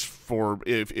Pierce, for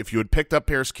if you had picked up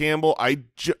Paris Campbell. I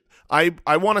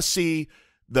want to see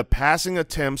the passing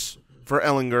attempts for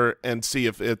Ehlinger and see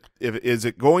if is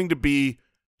it going to be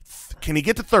 – can he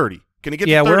get to 30? Can he get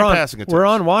to 30 passing attempts? We're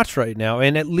on watch right now,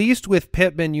 and at least with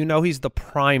Pittman, he's the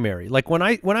primary. Like when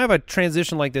I have a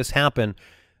transition like this happen,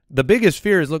 the biggest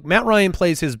fear is, look, Matt Ryan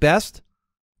plays his best –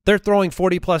 they're throwing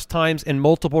 40-plus times, and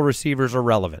multiple receivers are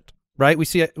relevant, right? We've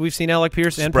seen Alec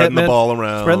Pierce and spreading Pittman the ball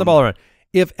around. Spreading the ball around.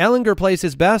 If Ehlinger plays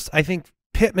his best, I think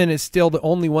Pittman is still the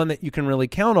only one that you can really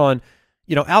count on.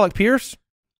 Alec Pierce,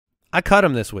 I cut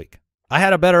him this week. I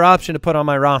had a better option to put on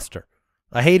my roster.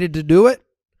 I hated to do it,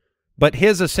 but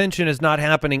his ascension is not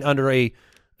happening under an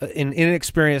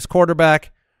inexperienced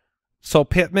quarterback. So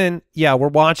Pittman, yeah, we're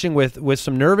watching with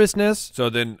some nervousness.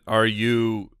 So then are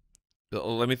you –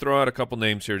 let me throw out a couple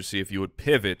names here to see if you would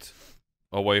pivot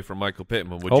away from Michael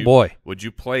Pittman. Boy. Would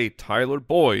you play Tyler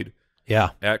Boyd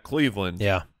at Cleveland?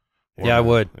 Yeah. Yeah, I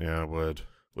would. Yeah, I would.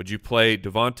 Would you play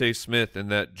Devontae Smith in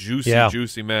that juicy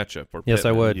matchup for Pittman? Yes,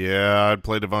 I would. Yeah, I'd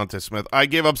play Devontae Smith. I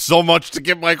gave up so much to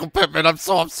get Michael Pittman. I'm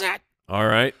so upset. All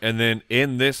right. And then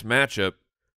in this matchup,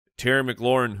 Terry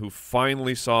McLaurin, who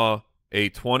finally saw a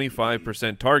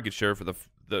 25% target share for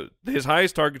his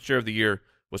highest target share of the year,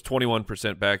 was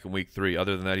 21% back in week 3.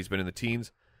 Other than that, he's been in the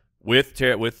teens. With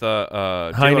Taylor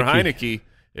Heineke,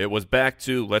 it was back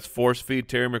to let's force feed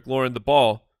Terry McLaurin the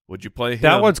ball. Would you play him?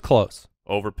 That one's close.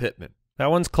 Over Pittman. That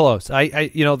one's close.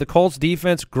 The Colts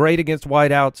defense great against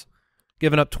wideouts,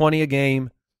 giving up 20 a game.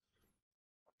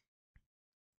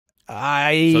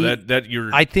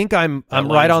 I think I'm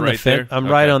right on the fence. I'm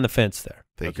right on the fence there.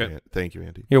 Thank you,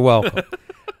 Andy. You're welcome.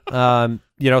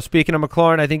 Speaking of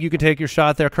McLaurin, I think you can take your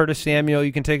shot there. Curtis Samuel,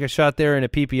 you can take a shot there in a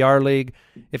PPR league.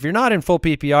 If you're not in full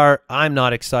PPR, I'm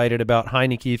not excited about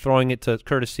Heineke throwing it to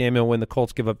Curtis Samuel when the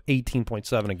Colts give up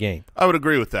 18.7 a game. I would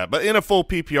agree with that. But in a full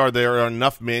PPR, there are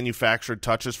enough manufactured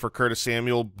touches for Curtis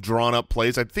Samuel, drawn up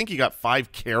plays. I think he got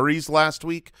 5 carries last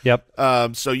week. Yep.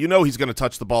 So he's going to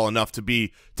touch the ball enough to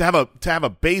have a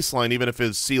baseline, even if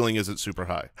his ceiling isn't super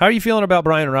high. How are you feeling about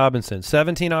Brian Robinson?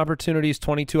 17 opportunities,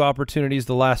 22 opportunities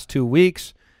the last 2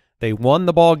 weeks. They won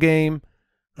the ball game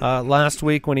last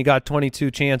week when he got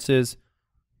 22 chances.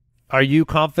 Are you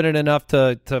confident enough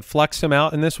to flex him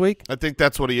out in this week? I think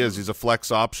that's what he is. He's a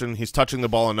flex option. He's touching the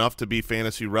ball enough to be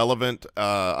fantasy relevant.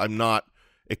 I'm not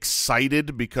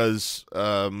excited because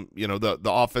the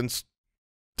offense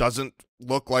doesn't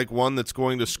look like one that's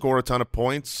going to score a ton of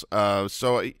points.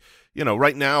 So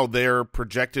right now they're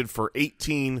projected for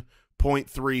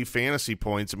 18.3 fantasy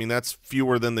points. I mean, that's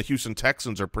fewer than the Houston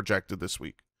Texans are projected this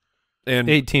week. And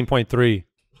 18.3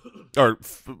 or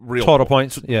real total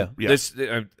points. Yeah.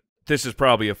 This is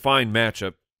probably a fine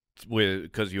matchup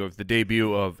because you have the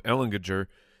debut of Ellinger,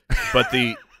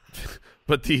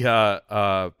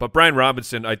 but Brian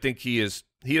Robinson, I think he is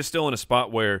still in a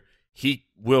spot where he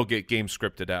will get game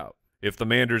scripted out. If the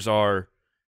Manders are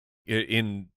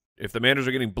getting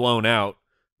blown out,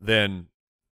 then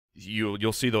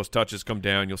you'll see those touches come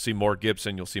down. You'll see more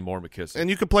Gibson. You'll see more McKissick. And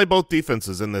you can play both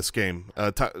defenses in this game.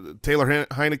 Taylor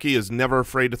Heineke is never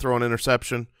afraid to throw an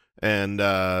interception, and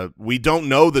we don't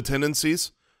know the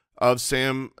tendencies of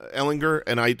Sam Ellinger,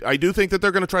 and I do think that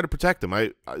they're going to try to protect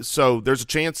him. So there's a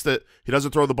chance that he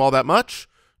doesn't throw the ball that much,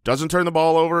 doesn't turn the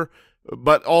ball over,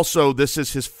 but also this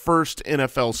is his first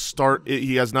NFL start.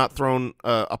 He has not thrown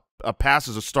a pass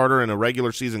as a starter in a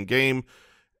regular season game.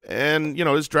 And,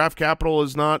 his draft capital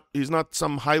is not – he's not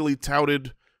some highly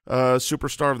touted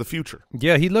superstar of the future.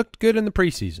 Yeah, he looked good in the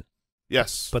preseason.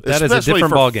 Yes. But that is a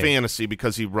different ballgame. Especially for fantasy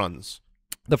because he runs.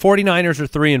 The 49ers are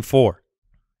 3-4,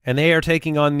 and they are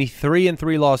taking on the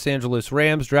 3-3 Los Angeles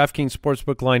Rams. DraftKings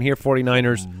Sportsbook line here,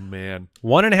 49ers. Oh, man.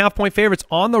 1.5-point favorites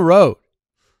on the road.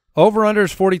 Over-under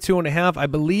is 42.5. I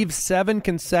believe 7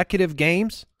 consecutive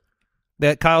games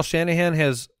that Kyle Shanahan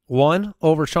has won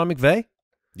over Sean McVay.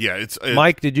 Yeah, it's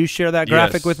Mike, did you share that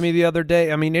graphic Yes. with me the other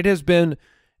day? I mean, it has been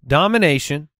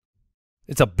domination.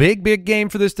 It's a big, big game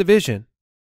for this division.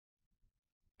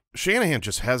 Shanahan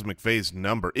just has McVay's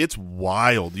number. It's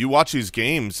wild. You watch these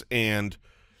games and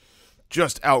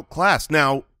just outclassed.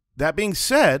 Now, that being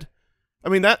said, I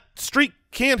mean, that streak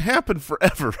can't happen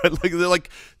forever, right? Like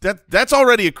that's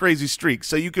already a crazy streak.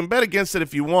 So you can bet against it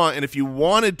if you want, and if you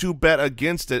wanted to bet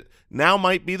against it, now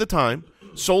might be the time,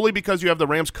 solely because you have the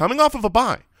Rams coming off of a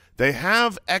bye. They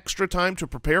have extra time to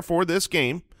prepare for this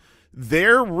game.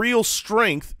 Their real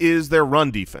strength is their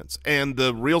run defense, and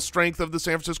the real strength of the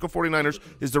San Francisco 49ers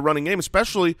is the running game,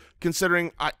 especially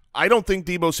considering I don't think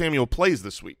Deebo Samuel plays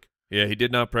this week. Yeah, he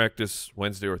did not practice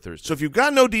Wednesday or Thursday. So if you've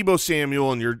got no Deebo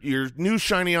Samuel and your new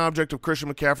shiny object of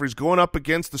Christian McCaffrey is going up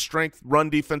against the strength run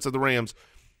defense of the Rams,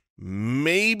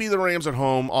 maybe the Rams at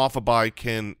home off a bye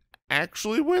can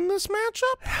actually win this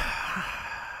matchup?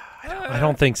 I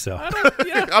don't think so.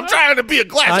 I'm trying to be a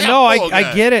glass half know, full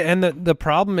guy. I get it. And the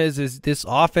problem is this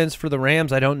offense for the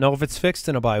Rams, I don't know if it's fixed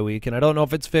in a bye week, and I don't know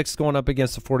if it's fixed going up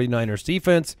against the 49ers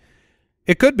defense.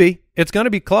 It could be. It's going to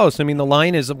be close. I mean, the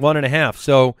line is 1.5.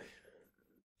 So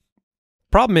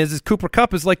problem is Cooper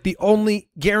Kupp is like the only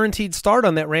guaranteed start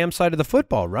on that Rams side of the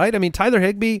football, right? I mean, Tyler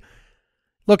Higbee,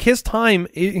 look, his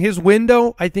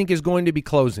window, I think, is going to be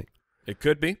closing. It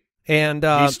could be. And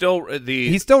he's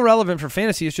still relevant for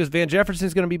fantasy. It's just Van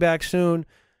Jefferson's going to be back soon.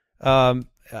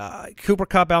 Cooper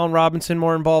Kupp, Allen Robinson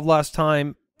more involved last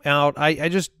time out.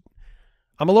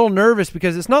 I'm a little nervous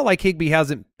because it's not like Higbee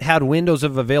hasn't had windows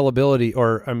of availability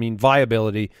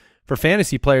viability for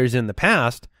fantasy players in the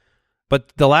past.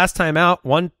 But the last time out,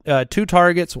 2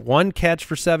 targets, 1 catch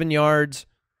for 7 yards.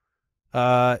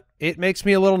 It makes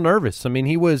me a little nervous. I mean,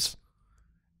 he was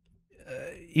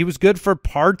good for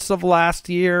parts of last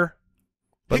year,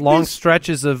 but long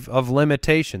stretches of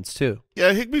limitations too.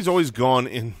 Yeah, Higbee's always gone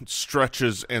in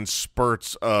stretches and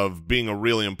spurts of being a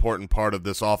really important part of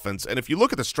this offense. And if you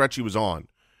look at the stretch he was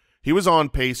on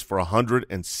pace for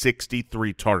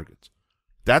 163 targets.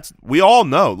 We all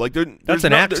know. Like that's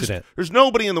an accident. There's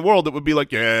nobody in the world that would be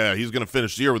like, yeah, he's going to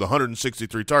finish the year with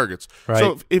 163 targets. Right.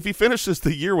 So if he finishes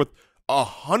the year with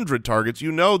 100 targets,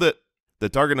 you know that the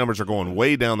target numbers are going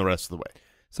way down the rest of the way.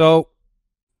 So,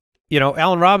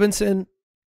 Allen Robinson,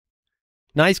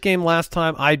 nice game last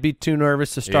time. I'd be too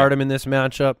nervous to start him in this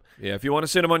matchup. Yeah, if you want to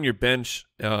sit him on your bench.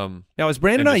 Now, is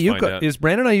Brandon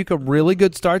Ayuk a really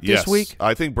good start this week?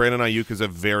 I think Brandon Ayuk is a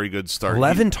very good start.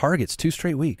 11 targets, 2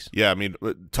 straight weeks. Yeah, I mean,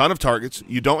 a ton of targets.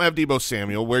 You don't have Deebo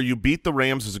Samuel. Where you beat the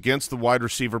Rams is against the wide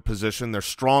receiver position. They're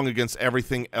strong against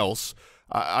everything else.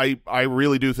 I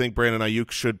really do think Brandon Ayuk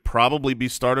should probably be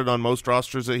started on most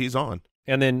rosters that he's on.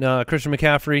 And then Christian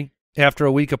McCaffrey, after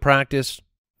a week of practice,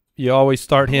 you always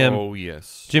start him. Oh,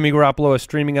 yes. Jimmy Garoppolo, a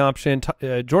streaming option.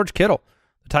 George Kittle,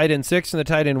 the tight end 6 and the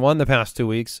tight end 1 the past 2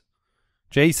 weeks.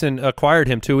 Jason acquired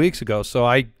him 2 weeks ago, so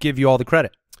I give you all the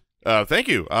credit. Thank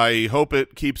you. I hope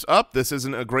it keeps up. This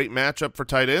isn't a great matchup for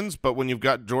tight ends, but when you've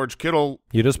got George Kittle,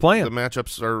 you just play him. The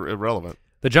matchups are irrelevant.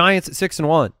 The Giants at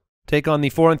 6-1 take on the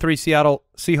 4-3 Seattle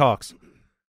Seahawks.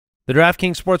 The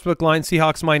DraftKings Sportsbook line,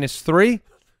 Seahawks -3,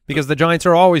 because the Giants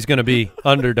are always going to be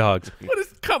underdogs.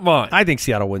 Come on. I think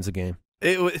Seattle wins the game.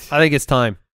 I think it's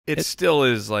time. It still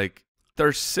is like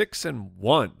they're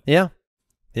 6-1. Yeah.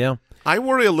 Yeah. I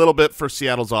worry a little bit for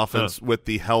Seattle's offense with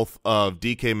the health of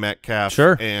DK Metcalf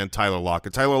and Tyler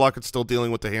Lockett. Tyler Lockett's still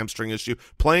dealing with the hamstring issue,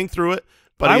 playing through it.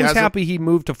 But I was happy he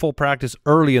moved to full practice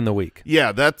early in the week.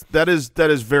 Yeah, that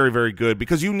is very, very good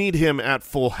because you need him at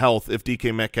full health if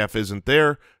DK Metcalf isn't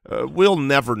there. We'll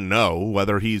never know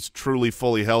whether he's truly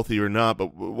fully healthy or not,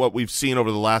 but what we've seen over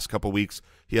the last couple weeks,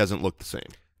 he hasn't looked the same.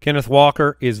 Kenneth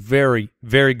Walker is very,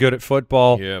 very good at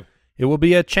football. Yeah. It will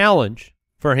be a challenge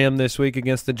for him this week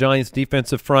against the Giants'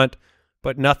 defensive front,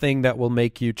 but nothing that will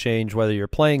make you change whether you're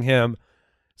playing him.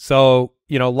 So,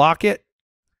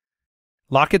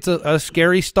 Lockett's a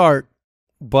scary start,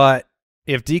 but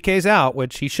if DK's out,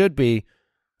 which he should be,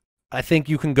 I think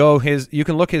you can look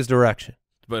his direction.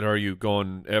 But are you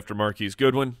going after Marquise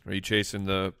Goodwin? Are you chasing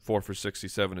the 4 for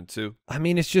 67 and 2? I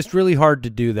mean, it's just really hard to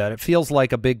do that. It feels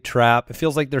like a big trap. It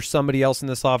feels like there's somebody else in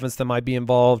this offense that might be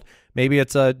involved. Maybe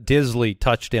it's a Disley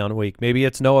touchdown week. Maybe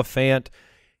it's Noah Fant.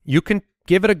 You can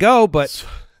give it a go, but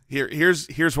here's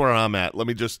where I'm at. Let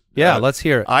me just let's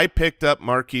hear it. I picked up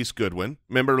Marquise Goodwin.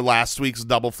 Remember last week's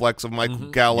double flex of Michael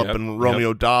Gallup and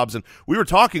Romeo Doubs, and we were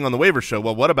talking on the waiver show.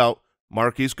 Well, what about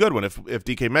Marquise Goodwin? If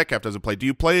DK Metcalf doesn't play, do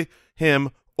you play him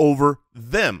over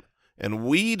them? And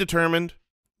we determined,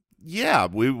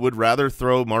 we would rather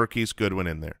throw Marquise Goodwin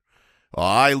in there. Well,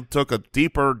 I took a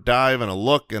deeper dive and a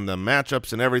look in the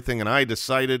matchups and everything, and I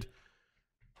decided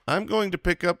I'm going to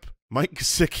pick up Mike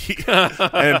Gesicki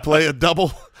and play a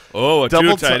double. Oh,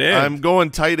 double tight end. I'm going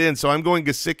tight end, so I'm going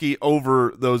Gesicki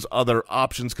over those other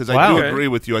options because I do agree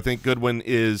with you. I think Goodwin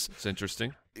is it's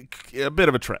interesting, a bit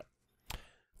of a trap.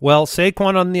 Well,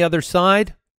 Saquon on the other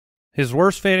side, his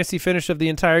worst fantasy finish of the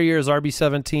entire year is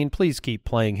RB17. Please keep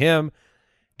playing him.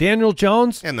 Daniel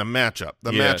Jones. And the matchup.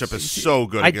 The matchup is so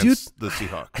good against the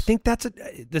Seahawks. I think the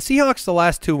Seahawks the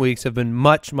last 2 weeks have been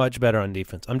much, much better on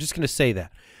defense. I'm just going to say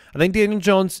that. I think Daniel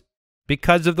Jones,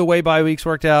 because of the way bye weeks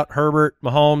worked out, Herbert,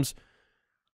 Mahomes,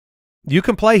 you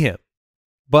can play him.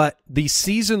 But the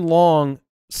season-long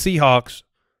Seahawks,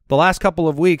 the last couple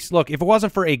of weeks, look, if it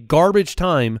wasn't for a garbage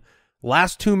time,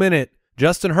 last 2-minute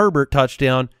Justin Herbert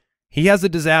touchdown, he has a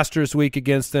disastrous week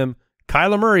against them.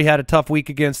 Kyler Murray had a tough week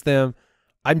against them.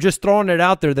 I'm just throwing it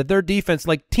out there that their defense,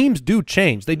 like teams do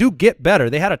change. They do get better.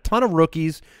 They had a ton of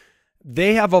rookies.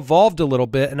 They have evolved a little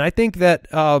bit. And I think that,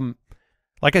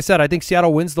 like I said, I think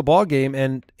Seattle wins the ball game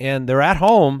and they're at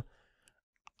home.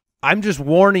 I'm just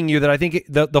warning you that I think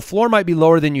the floor might be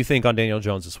lower than you think on Daniel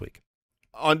Jones this week.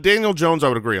 On Daniel Jones, I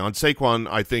would agree. On Saquon,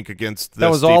 I think against this that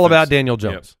was defense, all about Daniel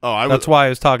Jones. Yep. That's why I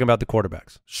was talking about the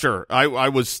quarterbacks. Sure. I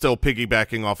was still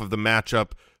piggybacking off of the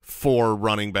matchup for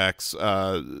running backs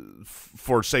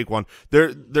for Saquon.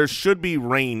 There should be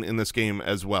rain in this game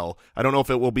as well. I don't know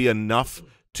if it will be enough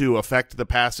to affect the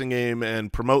passing game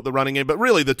and promote the running game, but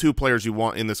really the two players you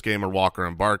want in this game are Walker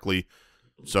and Barkley.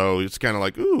 So it's kind of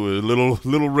like, ooh, a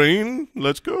little rain,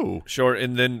 let's go. Sure,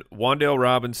 and then Wan'Dale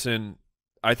Robinson,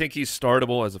 I think he's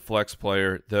startable as a flex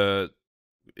player. The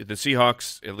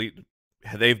Seahawks,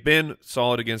 they've been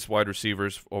solid against wide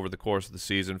receivers over the course of the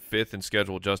season, 5th in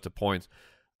schedule adjusted points.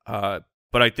 But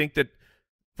I think that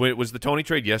when it was the Tony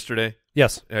trade yesterday.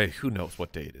 Yes. Who knows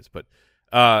what day it is, but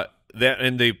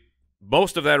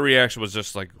most of that reaction was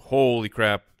just like, holy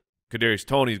crap, Kadarius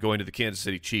Toney's going to the Kansas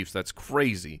City Chiefs. That's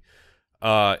crazy.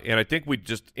 And I think we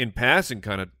just in passing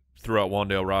kind of threw out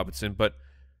Wan'Dale Robinson, but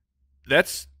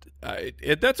that's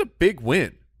a big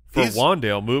win for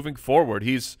Wan'Dale moving forward.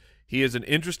 He is an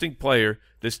interesting player.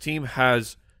 This team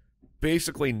has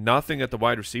basically nothing at the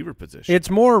wide receiver position. It's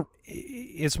more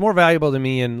valuable to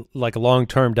me in like a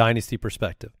long-term dynasty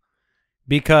perspective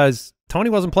because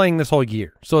Tony wasn't playing this whole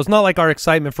year. So it's not like our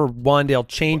excitement for Wan'Dale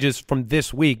changes from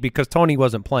this week because Tony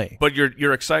wasn't playing. But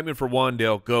your excitement for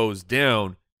Wan'Dale goes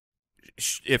down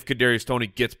if Kadarius Toney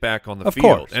gets back on the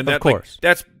field. And of course.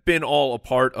 That's been all a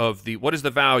part of what is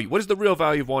the value? What is the real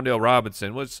value of Wan'Dale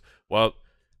Robinson?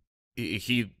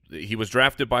 He was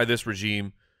drafted by this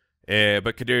regime.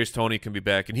 But Kadarius Toney can be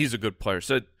back, and he's a good player.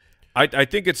 So, I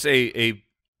think it's a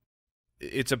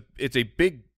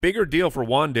bigger deal for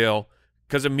Wan'Dale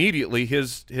because immediately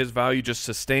his value just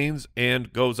sustains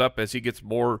and goes up as he gets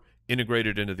more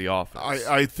integrated into the offense.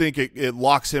 I think it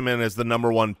locks him in as the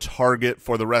 #1 target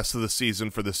for the rest of the season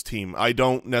for this team. I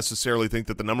don't necessarily think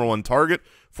that the #1 target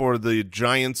for the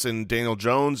Giants and Daniel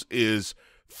Jones is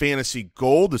fantasy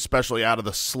gold, especially out of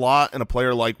the slot and a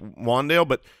player like Wan'Dale,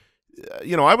 but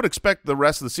I would expect the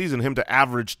rest of the season him to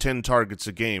average 10 targets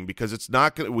a game because it's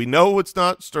not going. We know it's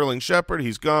not Sterling Shepard.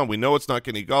 He's gone. We know it's not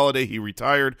Kenny Golladay. He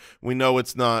retired. We know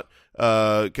it's not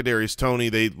Kadarius Toney.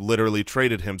 They literally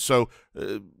traded him. So,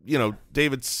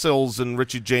 David Sills and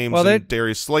Richie James and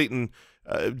Darius Slayton.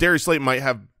 Darius Slayton might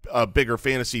have a bigger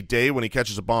fantasy day when he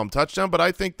catches a bomb touchdown, but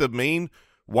I think the main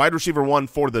wide receiver one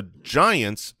for the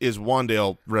Giants is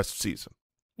Wan'Dale rest of season.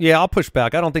 Yeah, I'll push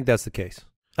back. I don't think that's the case.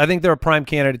 I think they're a prime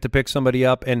candidate to pick somebody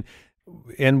up, and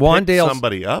Wan'Dale pick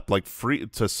somebody up like free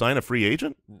to sign a free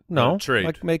agent. No, trade.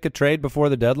 Like make a trade before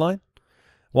the deadline.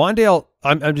 Wan'Dale,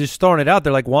 I'm just throwing it out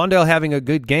there. Like Wan'Dale having a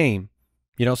good game,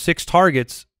 6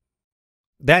 targets.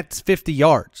 That's 50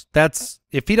 yards. That's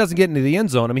if he doesn't get into the end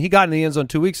zone. I mean, he got in the end zone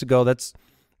 2 weeks ago. That's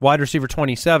wide receiver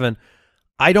 27.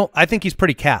 I think he's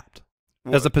pretty capped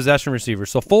as a possession receiver.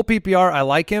 So full PPR, I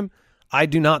like him. I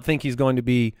do not think he's going to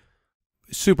be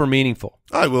super meaningful.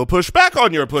 I will push back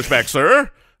on your pushback, sir.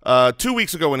 2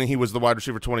 weeks ago when he was the wide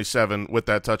receiver 27 with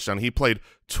that touchdown, he played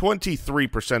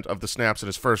 23% of the snaps in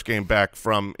his first game back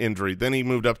from injury. Then he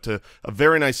moved up to a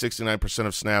very nice 69%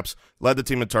 of snaps, led the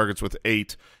team in targets with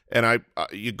 8. And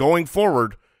going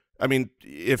forward, I mean,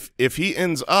 if he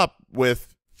ends up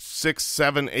with 6,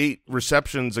 7, 8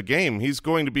 receptions a game, he's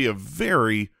going to be a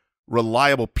very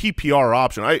reliable PPR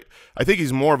option. I think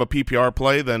he's more of a PPR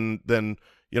play than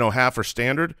half or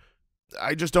standard.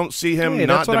 I just don't see him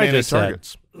not demanding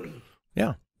targets.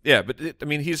 Yeah. Yeah, but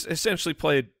he's essentially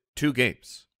played 2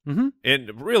 games. Mm-hmm.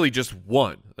 And really just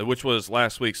one, which was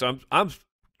last week. So I'm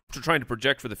trying to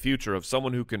project for the future of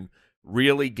someone who can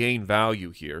really gain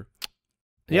value here.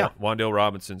 Yeah. Wan'Dale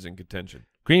Robinson's in contention.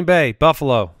 Green Bay,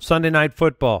 Buffalo, Sunday Night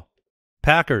Football.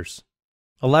 Packers,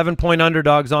 11-point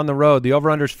underdogs on the road. The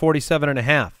over-under is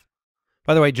 47.5.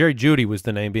 By the way, Jerry Jeudy was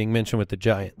the name being mentioned with the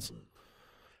Giants.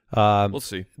 We'll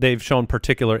see. They've shown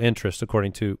particular interest,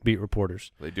 according to beat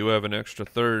reporters. They do have an extra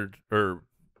third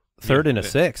and a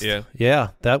sixth. Yeah,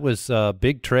 that was a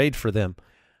big trade for them.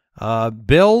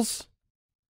 Bills,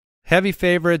 heavy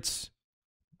favorites.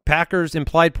 Packers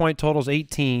implied point totals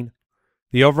 18.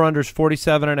 The over/under is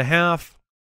 47.5.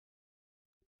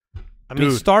 I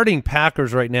mean, starting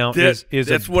Packers right now is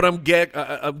that's what I'm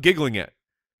giggling at.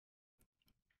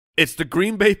 It's the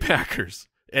Green Bay Packers.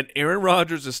 And Aaron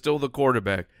Rodgers is still the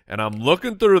quarterback. And I'm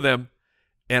looking through them,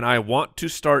 and I want to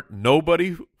start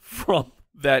nobody from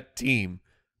that team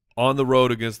on the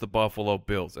road against the Buffalo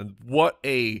Bills. And what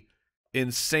a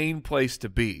insane place to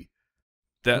be.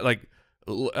 That, like,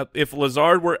 if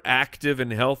Lazard were active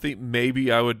and healthy, maybe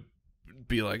I would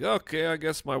be like, okay, I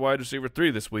guess my wide receiver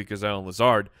 3 this week is Allen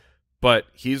Lazard. But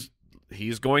he's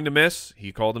going to miss.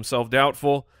 He called himself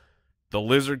doubtful. The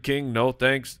Lizard King, no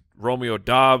thanks. Romeo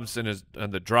Doubs and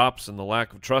the drops and the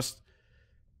lack of trust.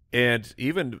 And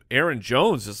even Aaron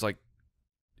Jones is like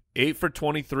 8 for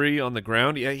 23 on the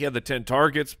ground. Yeah, he had the 10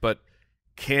 targets, but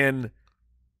I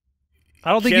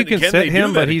don't think you can sit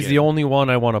him, but he's the only one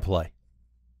I want to play.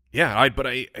 Yeah, I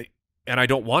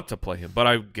don't want to play him, but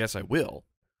I guess I will.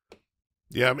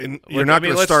 Yeah, I mean, you're not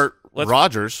going to start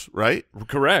Rodgers, right?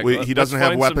 Correct. He doesn't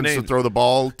have weapons to throw the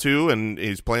ball to, and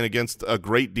he's playing against a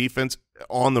great defense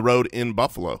on the road in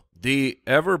Buffalo. The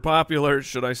ever-popular,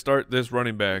 should I start this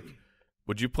running back,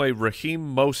 would you play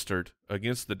Raheem Mostert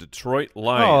against the Detroit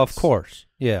Lions? Oh, of course.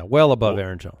 Yeah, well above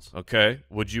Aaron Jones. Okay.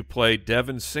 Would you play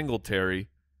Devin Singletary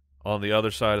on the other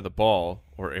side of the ball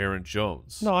or Aaron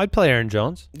Jones? No, I'd play Aaron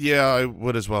Jones. Yeah, I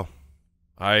would as well.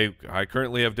 I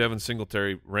currently have Devin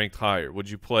Singletary ranked higher. Would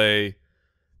you play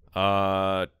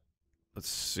let's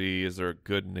see, is there a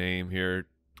good name here?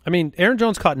 I mean, Aaron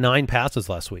Jones caught 9 passes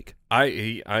last week.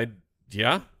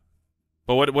 Yeah.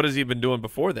 But what has he been doing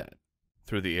before that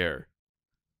through the air?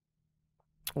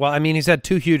 Well, I mean, he's had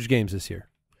 2 huge games this year.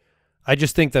 I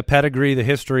just think the pedigree, the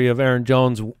history of Aaron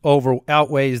Jones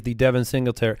outweighs the Devin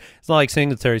Singletary. It's not like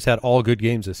Singletary's had all good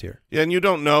games this year. Yeah, and you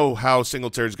don't know how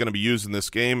Singletary's going to be used in this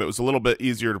game. It was a little bit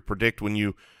easier to predict when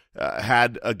you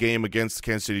had a game against the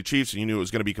Kansas City Chiefs and you knew it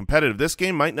was going to be competitive. This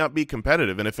game might not be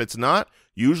competitive, and if it's not,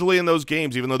 usually in those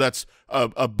games, even though that's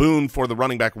a boon for the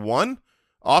running back 1,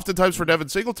 oftentimes for Devin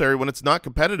Singletary, when it's not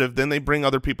competitive, then they bring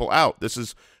other people out. This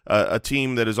is a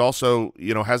team that is also,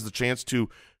 has the chance to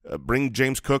bring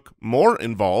James Cook more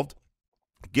involved,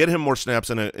 get him more snaps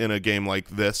in a game like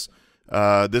this.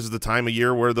 This is the time of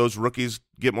year where those rookies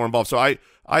get more involved. So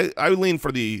I lean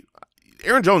for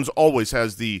Aaron Jones always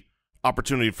has the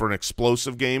opportunity for an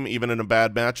explosive game, even in a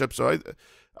bad matchup. So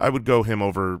I would go him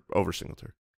over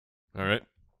Singletary. All right.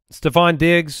 Stephon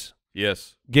Diggs.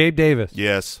 Yes. Gabe Davis.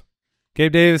 Yes.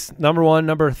 Gabe Davis, number 1,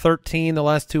 number 13 the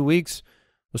last 2 weeks,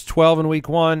 was 12 in week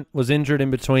 1, was injured in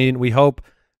between. We hope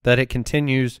that it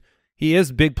continues. he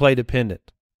is big play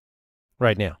dependent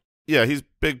right now. Yeah, he's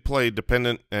big play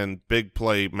dependent and big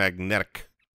play magnetic.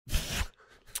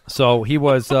 So he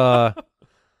was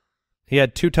he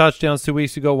had 2 touchdowns 2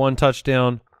 weeks ago, 1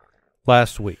 touchdown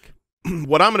last week.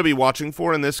 What I'm going to be watching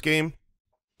for in this game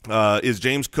is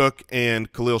James Cook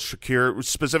and Khalil Shakir,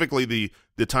 specifically the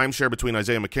timeshare between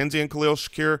Isaiah McKenzie and Khalil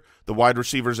Shakir, the wide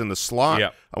receivers in the slot.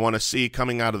 Yep. I want to see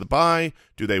coming out of the bye,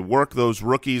 do they work those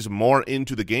rookies more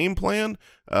into the game plan?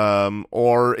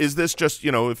 Or is this just,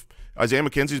 if Isaiah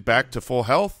McKenzie's back to full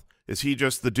health, is he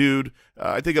just the dude?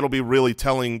 I think it'll be really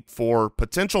telling for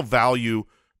potential value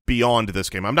beyond this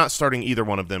game. I'm not starting either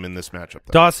one of them in this matchup,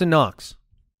 though. Dawson Knox.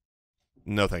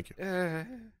 No, thank you.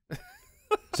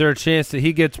 Is there a chance that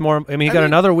he gets more? I mean, he got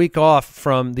another week off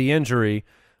from the injury.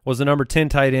 Was the number 10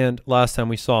 tight end last time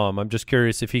we saw him. I'm just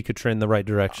curious if he could trend the right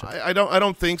direction. I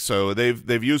don't think so.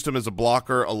 They've used him as a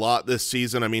blocker a lot this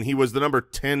season. I mean, he was the number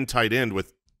 10 tight end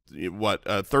with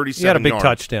 37 He had a big yards.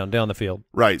 touchdown down the field.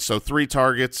 Right. So 3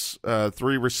 targets,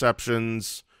 3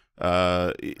 receptions.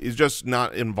 He's just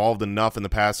not involved enough in the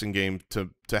passing game to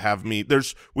have me.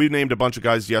 We named a bunch of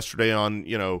guys yesterday on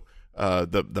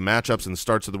the matchups and the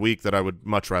starts of the week that I would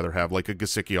much rather have, like a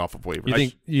Gesicki off of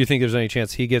waivers. You think there's any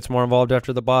chance he gets more involved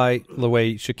after the bye, the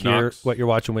way Shakir, Knox. what you're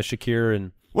watching with Shakir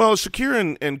and Well,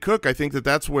 Shakir and Cook, I think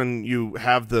that's when you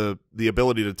have the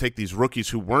ability to take these rookies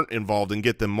who weren't involved and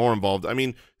get them more involved. I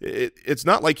mean, it's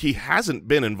not like he hasn't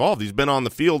been involved. He's been on the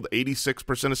field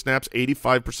 86% of snaps,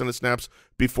 85% of snaps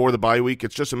before the bye week.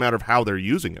 It's just a matter of how they're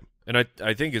using him. And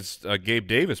I think it's a Gabe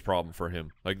Davis problem for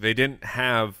him. Like they didn't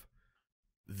have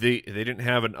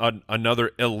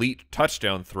another elite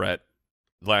touchdown threat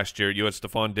last year. You had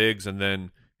Stephon Diggs, and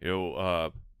then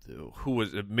who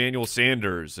was Emmanuel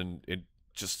Sanders, and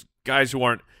just guys who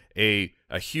aren't a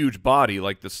huge body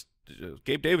like this.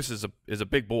 Gabe Davis is a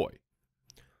big boy.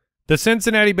 The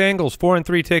Cincinnati Bengals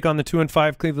 4-3 take on the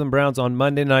 2-5 Cleveland Browns on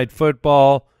Monday Night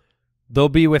Football. They'll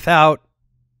be without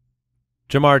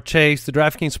Jamar Chase. The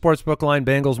DraftKings Sportsbook line,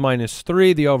 Bengals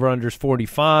 -3. The over-under is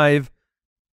 45.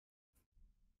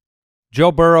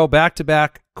 Joe Burrow,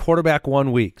 back-to-back quarterback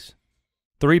 1 weeks.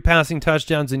 3 passing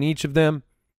touchdowns in each of them.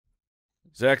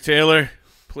 Zach Taylor,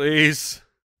 please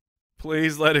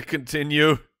let it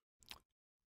continue.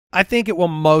 I think it will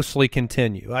mostly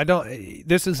continue.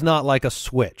 This is not like a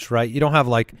switch, right? You don't have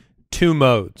like 2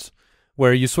 modes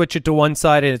where you switch it to one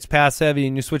side and it's pass heavy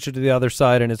and you switch it to the other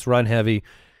side and it's run heavy.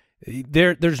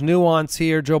 There's nuance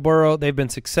here. Joe Burrow, they've been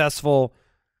successful.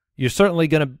 You're certainly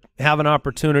going to have an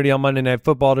opportunity on Monday Night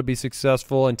Football to be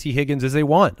successful, and T. Higgins is a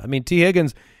 1. I mean, T.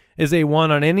 Higgins is a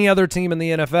 1 on any other team in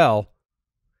the NFL.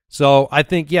 So I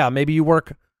think, yeah, maybe you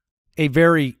work a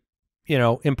very,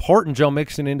 important Joe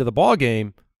Mixon into the ball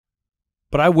game,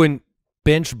 but I wouldn't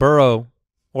bench Burrow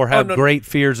or have great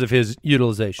fears of his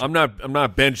utilization. I'm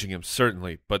not benching him,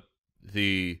 certainly, but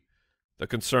the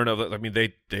concern of it, I mean,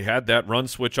 they had that run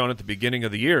switch on at the beginning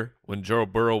of the year when Joe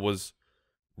Burrow was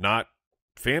not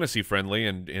fantasy friendly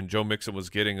and Joe Mixon was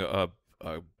getting a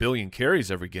billion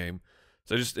carries every game.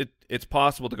 So it's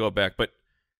possible to go back, but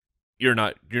you're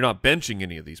not benching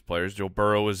any of these players. Joe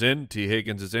Burrow is in, T.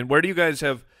 Higgins is in. Where do you guys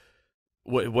have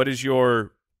what is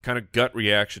your kind of gut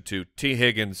reaction to T.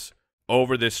 Higgins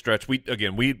over this stretch? We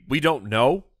don't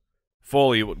know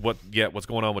fully what's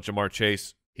going on with Jamar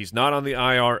Chase. He's not on the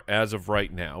IR as of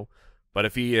right now, but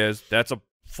if he is, that's a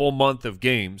full month of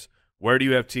games. Where do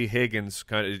you have T. Higgins?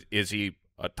 Is he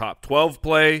a top 12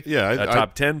 play? Yeah, a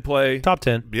top 10 play? Top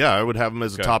 10. Yeah, I would have him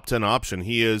as a top 10 option.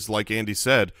 He is, like Andy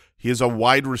said, he is a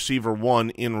wide receiver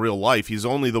 1 in real life. He's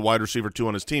only the wide receiver 2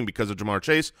 on his team because of Jamar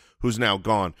Chase, who's now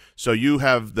gone. So you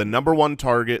have the number 1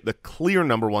 target, the clear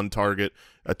number 1 target,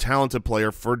 a talented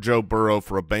player for Joe Burrow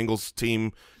for a Bengals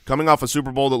team coming off a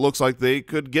Super Bowl that looks like they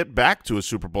could get back to a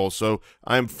Super Bowl. So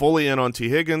I'm fully in on T.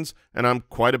 Higgins, and I'm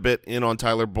quite a bit in on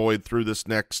Tyler Boyd through this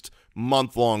next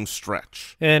month-long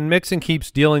stretch. And Mixon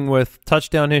keeps dealing with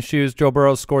touchdown issues. Joe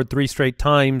Burrow scored 3 straight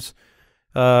times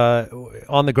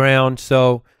on the ground,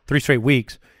 so 3 straight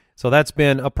weeks. So that's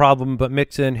been a problem, but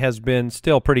Mixon has been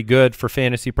still pretty good for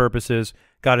fantasy purposes.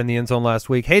 Got in the end zone last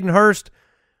week. Hayden Hurst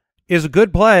is a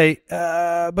good play,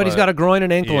 but he's got a groin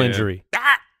and ankle injury.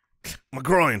 My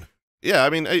groin. Yeah, I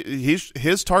mean,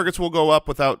 his targets will go up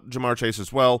without Jamar Chase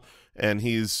as well, and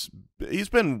he's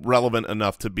been relevant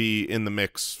enough to be in the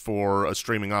mix for a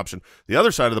streaming option. The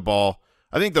other side of the ball,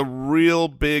 I think the real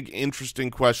big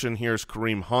interesting question here is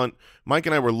Kareem Hunt. Mike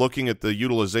and I were looking at the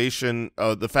utilization,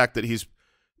 the fact that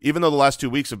even though the last 2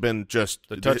 weeks have been just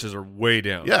the touches are way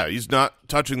down. Yeah, he's not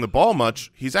touching the ball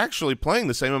much. He's actually playing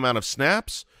the same amount of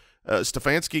snaps.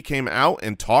 Stefanski came out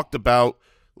and talked about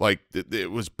like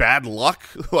it was bad luck.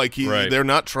 Like they're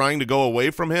not trying to go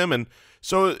away from him. And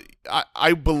so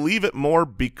I believe it more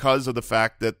because of the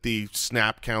fact that the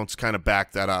snap counts kind of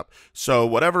back that up. So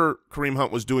whatever Kareem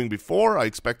Hunt was doing before, I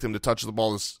expect him to touch the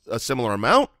ball a similar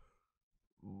amount.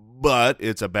 But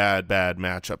it's a bad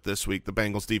matchup this week. The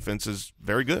Bengals defense is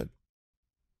very good.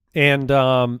 And,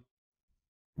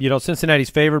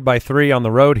 Cincinnati's favored by 3 on the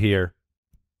road here.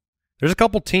 There's a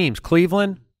couple teams,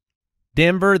 Cleveland,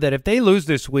 Denver, that if they lose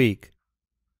this week,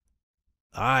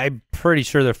 I'm pretty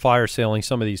sure they're fire sailing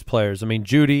some of these players. I mean,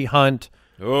 Judy, Hunt,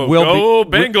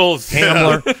 Bengals.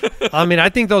 Hamler. I mean, I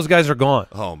think those guys are gone.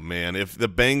 Oh, man. If the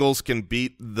Bengals can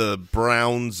beat the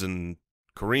Browns and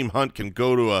Kareem Hunt can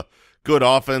go to a good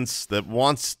offense that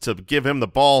wants to give him the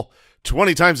ball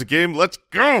 20 times a game, let's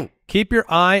go. Keep your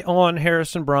eye on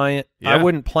Harrison Bryant. Yeah. I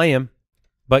wouldn't play him,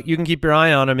 but you can keep your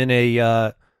eye on him in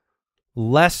a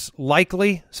less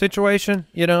likely situation,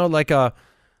 like a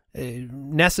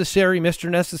Mr.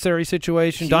 Necessary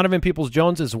situation. Donovan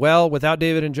Peoples-Jones as well without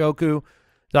David Njoku.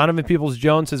 Donovan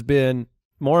Peoples-Jones has been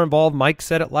more involved. Mike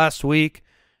said it last week.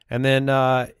 And then,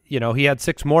 he had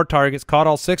 6 more targets, caught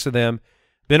all 6 of them.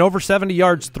 Been over 70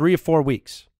 yards 3 or 4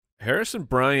 weeks. Harrison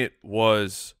Bryant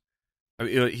was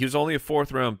he was only a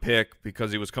 4th-round pick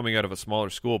because he was coming out of a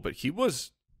smaller school, but he was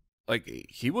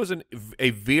a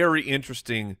very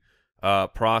interesting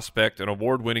prospect, an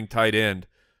award-winning tight end.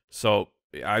 So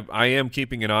I am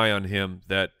keeping an eye on him.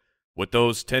 That with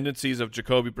those tendencies of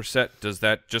Jacoby Brissett, does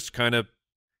that just kind of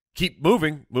keep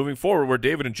moving forward? Where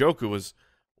David Njoku was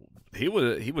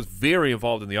very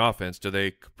involved in the offense. Do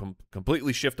they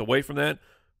completely shift away from that,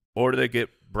 or do they get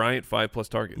Bryant 5+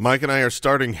 targets? Mike and I are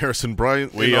starting Harrison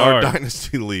Bryant in our our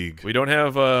dynasty league. We don't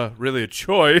have really a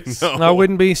choice. No. I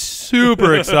wouldn't be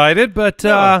super excited, but,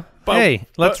 hey,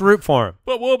 let's root for him.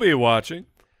 But we'll be watching.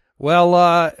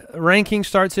 Well, ranking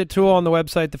starts at 2 on the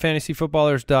website,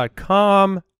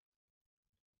 thefantasyfootballers.com.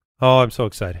 Oh, I'm so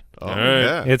excited. Oh, right.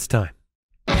 yeah. It's time.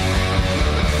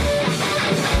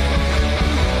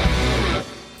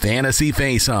 Fantasy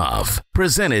Face-Off,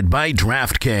 presented by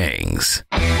DraftKings.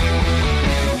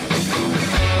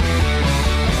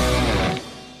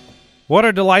 What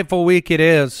a delightful week it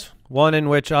is, one in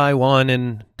which I won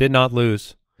and did not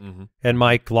lose, and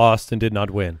Mike lost and did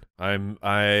not win. I'm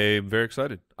very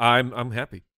excited. I'm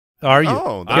happy. Are you?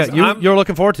 Oh, you're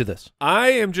looking forward to this. I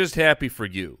am just happy for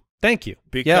you. Thank you.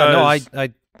 Because I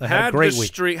had a great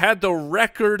week. Had the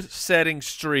record-setting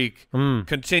streak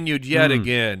continued yet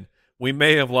again, we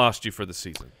may have lost you for the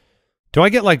season. Do I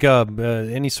get like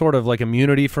any sort of like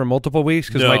immunity for multiple weeks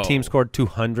because my team scored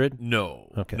 200?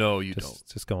 No. Okay. No, you don't.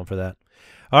 Just going for that.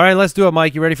 All right, let's do it,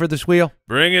 Mike. You ready for this wheel?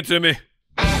 Bring it to me.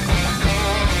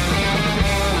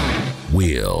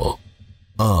 Wheel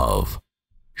of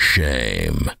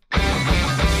Shame.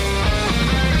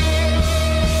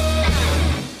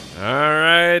 All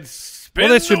right. Spin Well,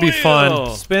 this should be the fun.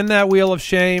 wheel. Spin that wheel of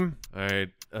shame. All right.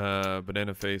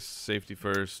 Banana face, safety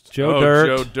first. Joe Dirt.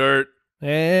 Joe Dirt.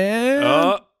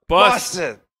 And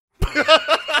Busted.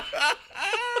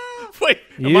 Wait,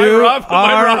 am you I Rob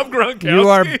Gronkowski? You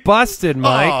are busted,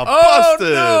 Mike. Oh,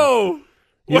 busted. Oh,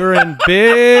 no. You're in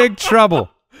big trouble.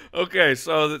 Okay,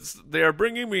 so they are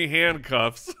bringing me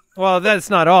handcuffs. Well, that's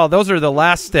not all. Those are the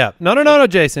last step. No,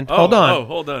 Jason. Hold on. Oh,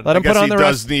 hold on. Let him I guess put on he the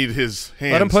does rest. need his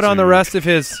hands. Let him put on the to rest of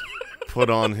his. Put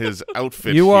on his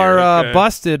outfit. You here. are Okay.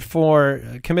 busted for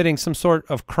committing some sort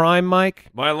of crime, Mike.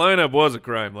 My lineup was a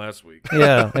crime last week.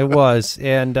 Yeah, it was.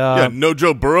 And Yeah, no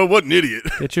Joe Burrow. What an idiot.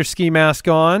 get your ski mask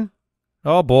on.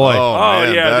 Oh boy, Oh,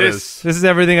 man, yeah, that this- this is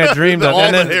everything I dreamed of. all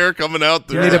And the then hair coming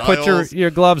out. you need to put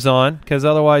your gloves on because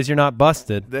otherwise you're not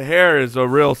busted. The hair is a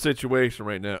real situation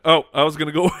right now. Oh, I was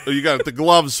gonna go. Oh, you got the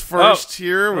gloves first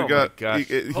here. We Oh, my got. gosh.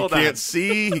 He Hold can't on.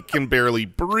 see. He can barely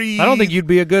breathe. I don't think you'd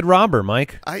be a good robber,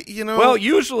 Mike. Well,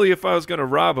 usually if I was gonna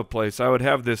rob a place, I would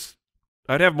have this.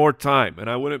 I'd have more time, and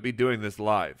I wouldn't be doing this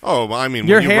live. Oh, I mean,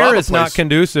 Your when you hair rob a is not place-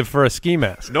 conducive for a ski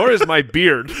mask. Nor is my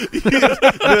beard.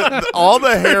 all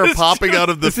the hair popping out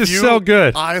of the This is few so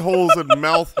good. eye holes and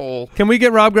mouth hole. Can we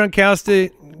get Rob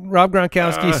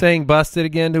Gronkowski saying busted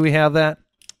again? Do we have that?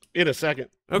 In a second.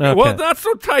 Okay, well, not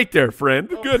so tight there, friend.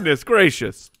 Goodness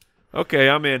gracious. Okay,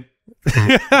 I'm in.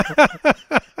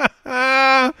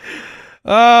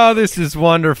 Oh, this is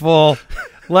wonderful.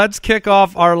 Let's kick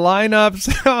off our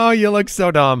lineups. Oh, you look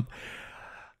so dumb.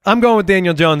 I'm going with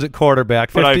Daniel Jones at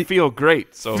quarterback. But I feel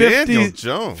great. So Daniel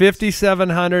Jones.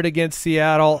 5,700 against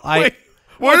Seattle. Wait,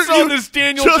 what's all this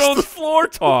Daniel Jones floor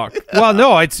talk? Well,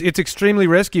 no, it's extremely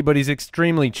risky, but he's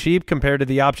extremely cheap compared to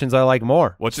the options I like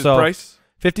more. What's his price?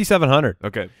 5,700.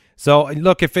 Okay. So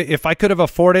look, if I could have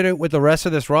afforded it with the rest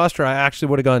of this roster, I actually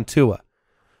would have gone Tua.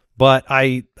 but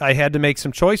I had to make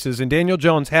some choices, and Daniel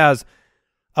Jones has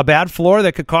a bad floor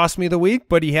that could cost me the week,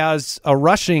 but he has a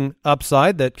rushing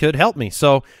upside that could help me.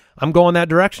 So I'm going that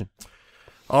direction.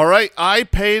 All right, I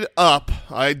paid up.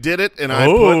 I did it, and I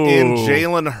put in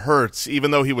Jalen Hurts,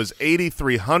 even though he was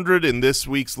 8,300 in this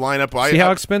week's lineup. See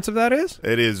how expensive that is?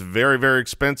 It is very, very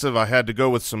expensive. I had to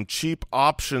go with some cheap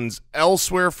options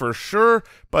elsewhere for sure,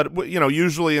 but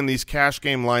usually in these cash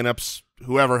game lineups,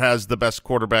 whoever has the best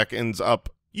quarterback ends up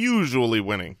usually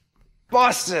winning.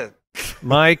 Busted.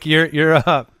 Mike, you're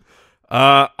up.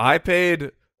 I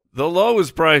paid the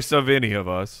lowest price of any of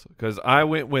us because I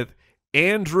went with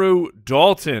Andrew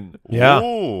Dalton. Yeah,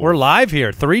 Ooh. We're live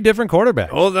here. 3 different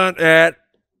quarterbacks. Hold on at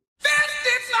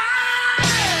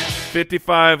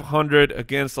 5,500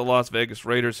 against the Las Vegas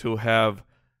Raiders, who have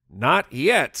not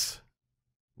yet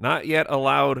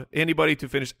allowed anybody to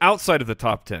finish outside of the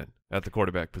top 10 at the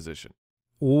quarterback position.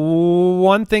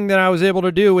 One thing that I was able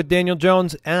to do with Daniel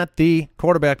Jones at the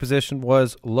quarterback position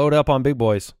was load up on big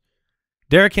boys.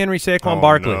 Derrick Henry, Saquon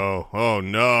Barkley. Oh,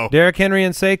 no. Derrick Henry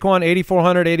and Saquon,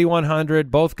 8,400,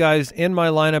 8,100. Both guys in my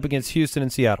lineup against Houston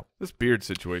and Seattle. This beard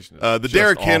situation is the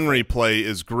Derrick Henry play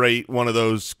is great. One of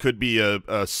those could be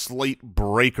a slate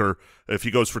breaker if he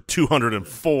goes for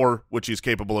 204, which he's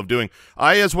capable of doing.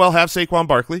 I as well have Saquon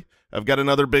Barkley. I've got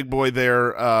another big boy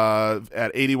there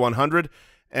at 8,100.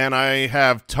 And I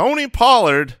have Tony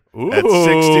Pollard at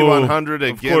 6,100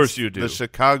 against the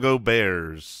Chicago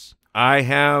Bears. I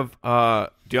have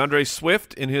DeAndre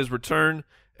Swift in his return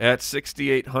at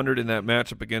 6,800 in that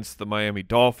matchup against the Miami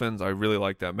Dolphins. I really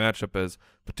like that matchup as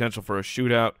potential for a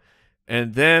shootout.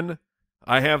 And then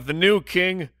I have the new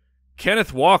king,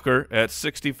 Kenneth Walker, at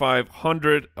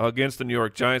 6,500 against the New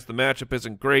York Giants. The matchup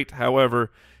isn't great.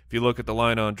 However, if you look at the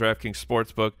line on DraftKings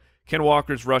Sportsbook, Ken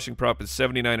Walker's rushing prop is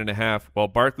 79.5, while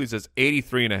Barkley's is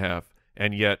 83.5,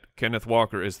 and yet Kenneth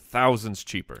Walker is thousands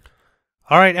cheaper.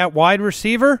 All right, at wide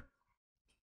receiver,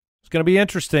 it's going to be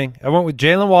interesting. I went with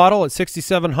Jalen Waddle at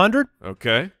 6,700.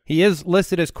 Okay. He is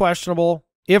listed as questionable.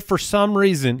 If for some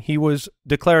reason he was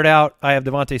declared out, I have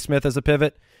Devontae Smith as a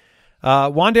pivot.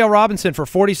 Wan'Dale Robinson for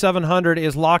 4,700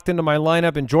 is locked into my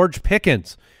lineup, and George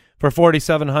Pickens for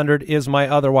 4,700 is my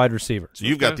other wide receiver. So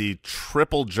you've got the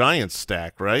triple Giants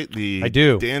stack, right? I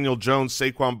do. Daniel Jones,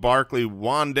 Saquon Barkley,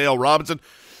 Wan'Dale Robinson.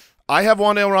 I have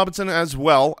Wan'Dale Robinson as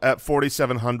well at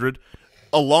 4,700.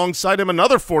 Alongside him,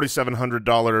 another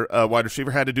 $4,700 wide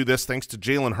receiver. Had to do this thanks to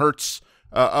Jalen Hurts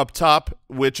up top,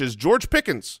 which is George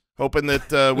Pickens. Hoping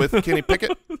that with Kenny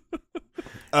Pickett.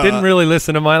 Didn't really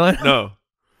listen to my line. No.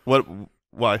 What?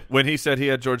 Why? When he said he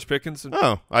had George Pickens?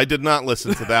 Oh, I did not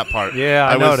listen to that part. Yeah,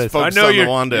 I noticed. Was I know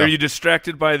on are you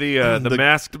distracted by the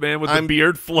masked man with the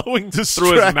beard flowing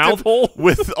through his mouth hole?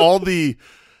 With all the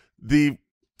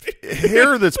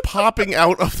hair that's popping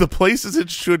out of the places it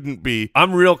shouldn't be.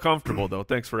 I'm real comfortable, though.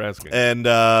 Thanks for asking. And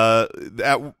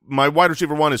my wide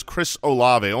receiver one is Chris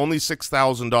Olave. Only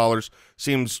 $6,000.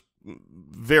 Seems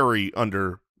very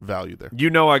undervalued there. You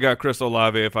know I got Chris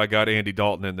Olave if I got Andy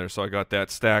Dalton in there, so I got that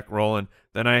stack rolling.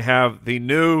 Then I have the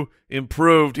new,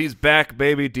 improved, he's back,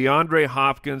 baby, DeAndre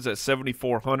Hopkins at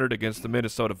 7,400 against the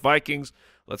Minnesota Vikings.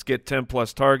 Let's get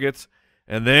 10-plus targets.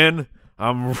 And then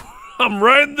I'm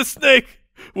riding the snake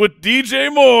with DJ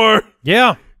Moore.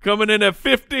 Yeah. Coming in at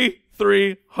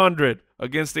 5,300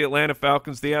 against the Atlanta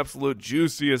Falcons, the absolute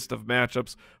juiciest of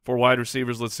matchups for wide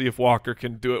receivers. Let's see if Walker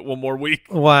can do it one more week.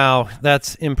 Wow,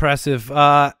 that's impressive.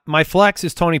 My flex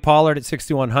is Tony Pollard at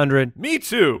 6,100. Me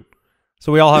too.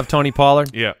 So we all have Tony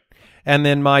Pollard. Yeah. And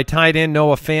then my tight end,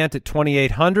 Noah Fant, at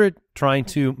 2,800, trying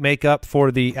to make up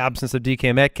for the absence of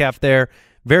DK Metcalf there.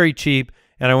 Very cheap.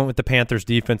 And I went with the Panthers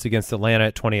defense against Atlanta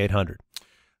at 2,800.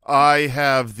 I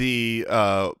have the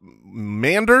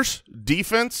Manders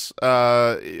defense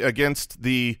against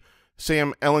the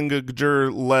Sam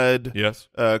Ehlinger-led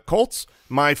Colts.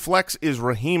 My flex is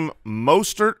Raheem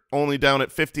Mostert, only down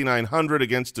at 5,900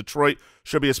 against Detroit.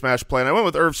 Should be a smash play. And I went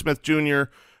with Irv Smith Jr.,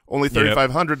 only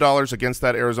 $3,500 against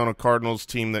that Arizona Cardinals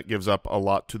team that gives up a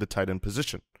lot to the tight end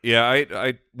position. Yeah,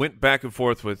 I went back and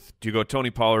forth with, do you go Tony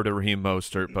Pollard or Raheem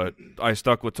Mostert? But I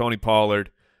stuck with Tony Pollard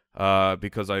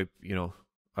because I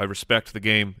respect the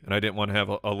game, and I didn't want to have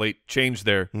a late change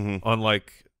there,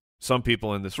 unlike some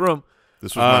people in this room.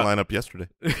 This was my lineup yesterday.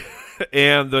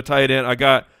 And the tight end, I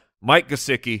got Mike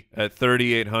Gesicki at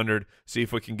 3,800. See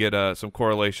if we can get some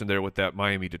correlation there with that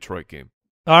Miami-Detroit game.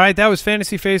 All right, that was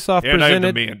Fantasy Faceoff and presented. I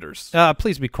have the Manders.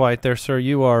 Please be quiet there, sir.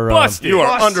 You are busted. You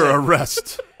are under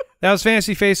arrest. That was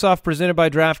Fantasy Faceoff presented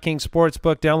by DraftKings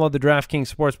Sportsbook. Download the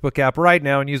DraftKings Sportsbook app right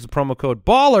now and use the promo code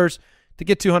BALLERS to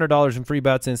get $200 in free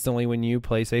bets instantly when you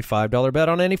place a $5 bet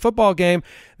on any football game.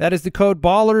 That is the code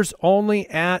BALLERS only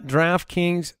at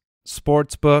DraftKings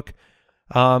Sportsbook.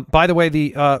 By the way,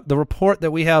 the report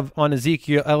that we have on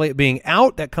Ezekiel Elliott being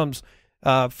out, that comes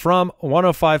from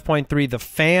 105.3 The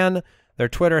Fan, their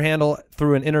Twitter handle,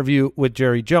 through an interview with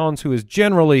Jerry Jones, who is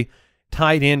generally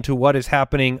tied into what is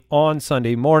happening on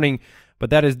Sunday morning. But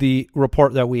that is the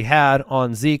report that we had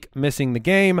on Zeke missing the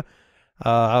game.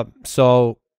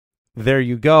 So there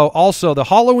you go. Also, the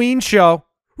Halloween show.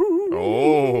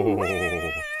 Oh.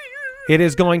 It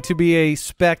is going to be a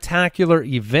spectacular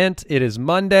event. It is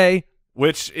Monday.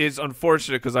 Which is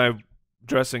unfortunate because I'm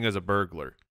dressing as a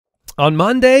burglar. On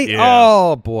Monday? Yeah.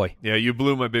 Oh, boy. Yeah, you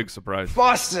blew my big surprise.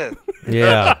 Boston.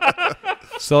 Yeah.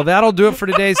 So that'll do it for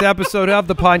today's episode of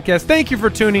the podcast. Thank you for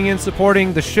tuning in,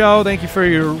 supporting the show. Thank you for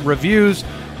your reviews.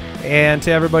 And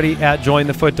to everybody at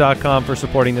jointhefoot.com for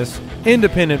supporting this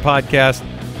independent podcast.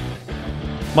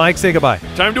 Mike, say goodbye.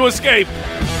 Time to escape.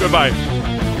 Goodbye.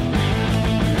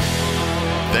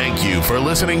 Thank you for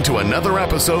listening to another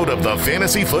episode of the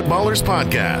Fantasy Footballers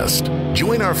Podcast.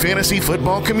 Join our fantasy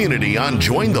football community on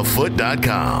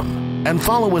jointhefoot.com and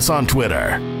follow us on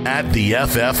Twitter at the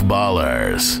FF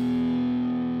Ballers.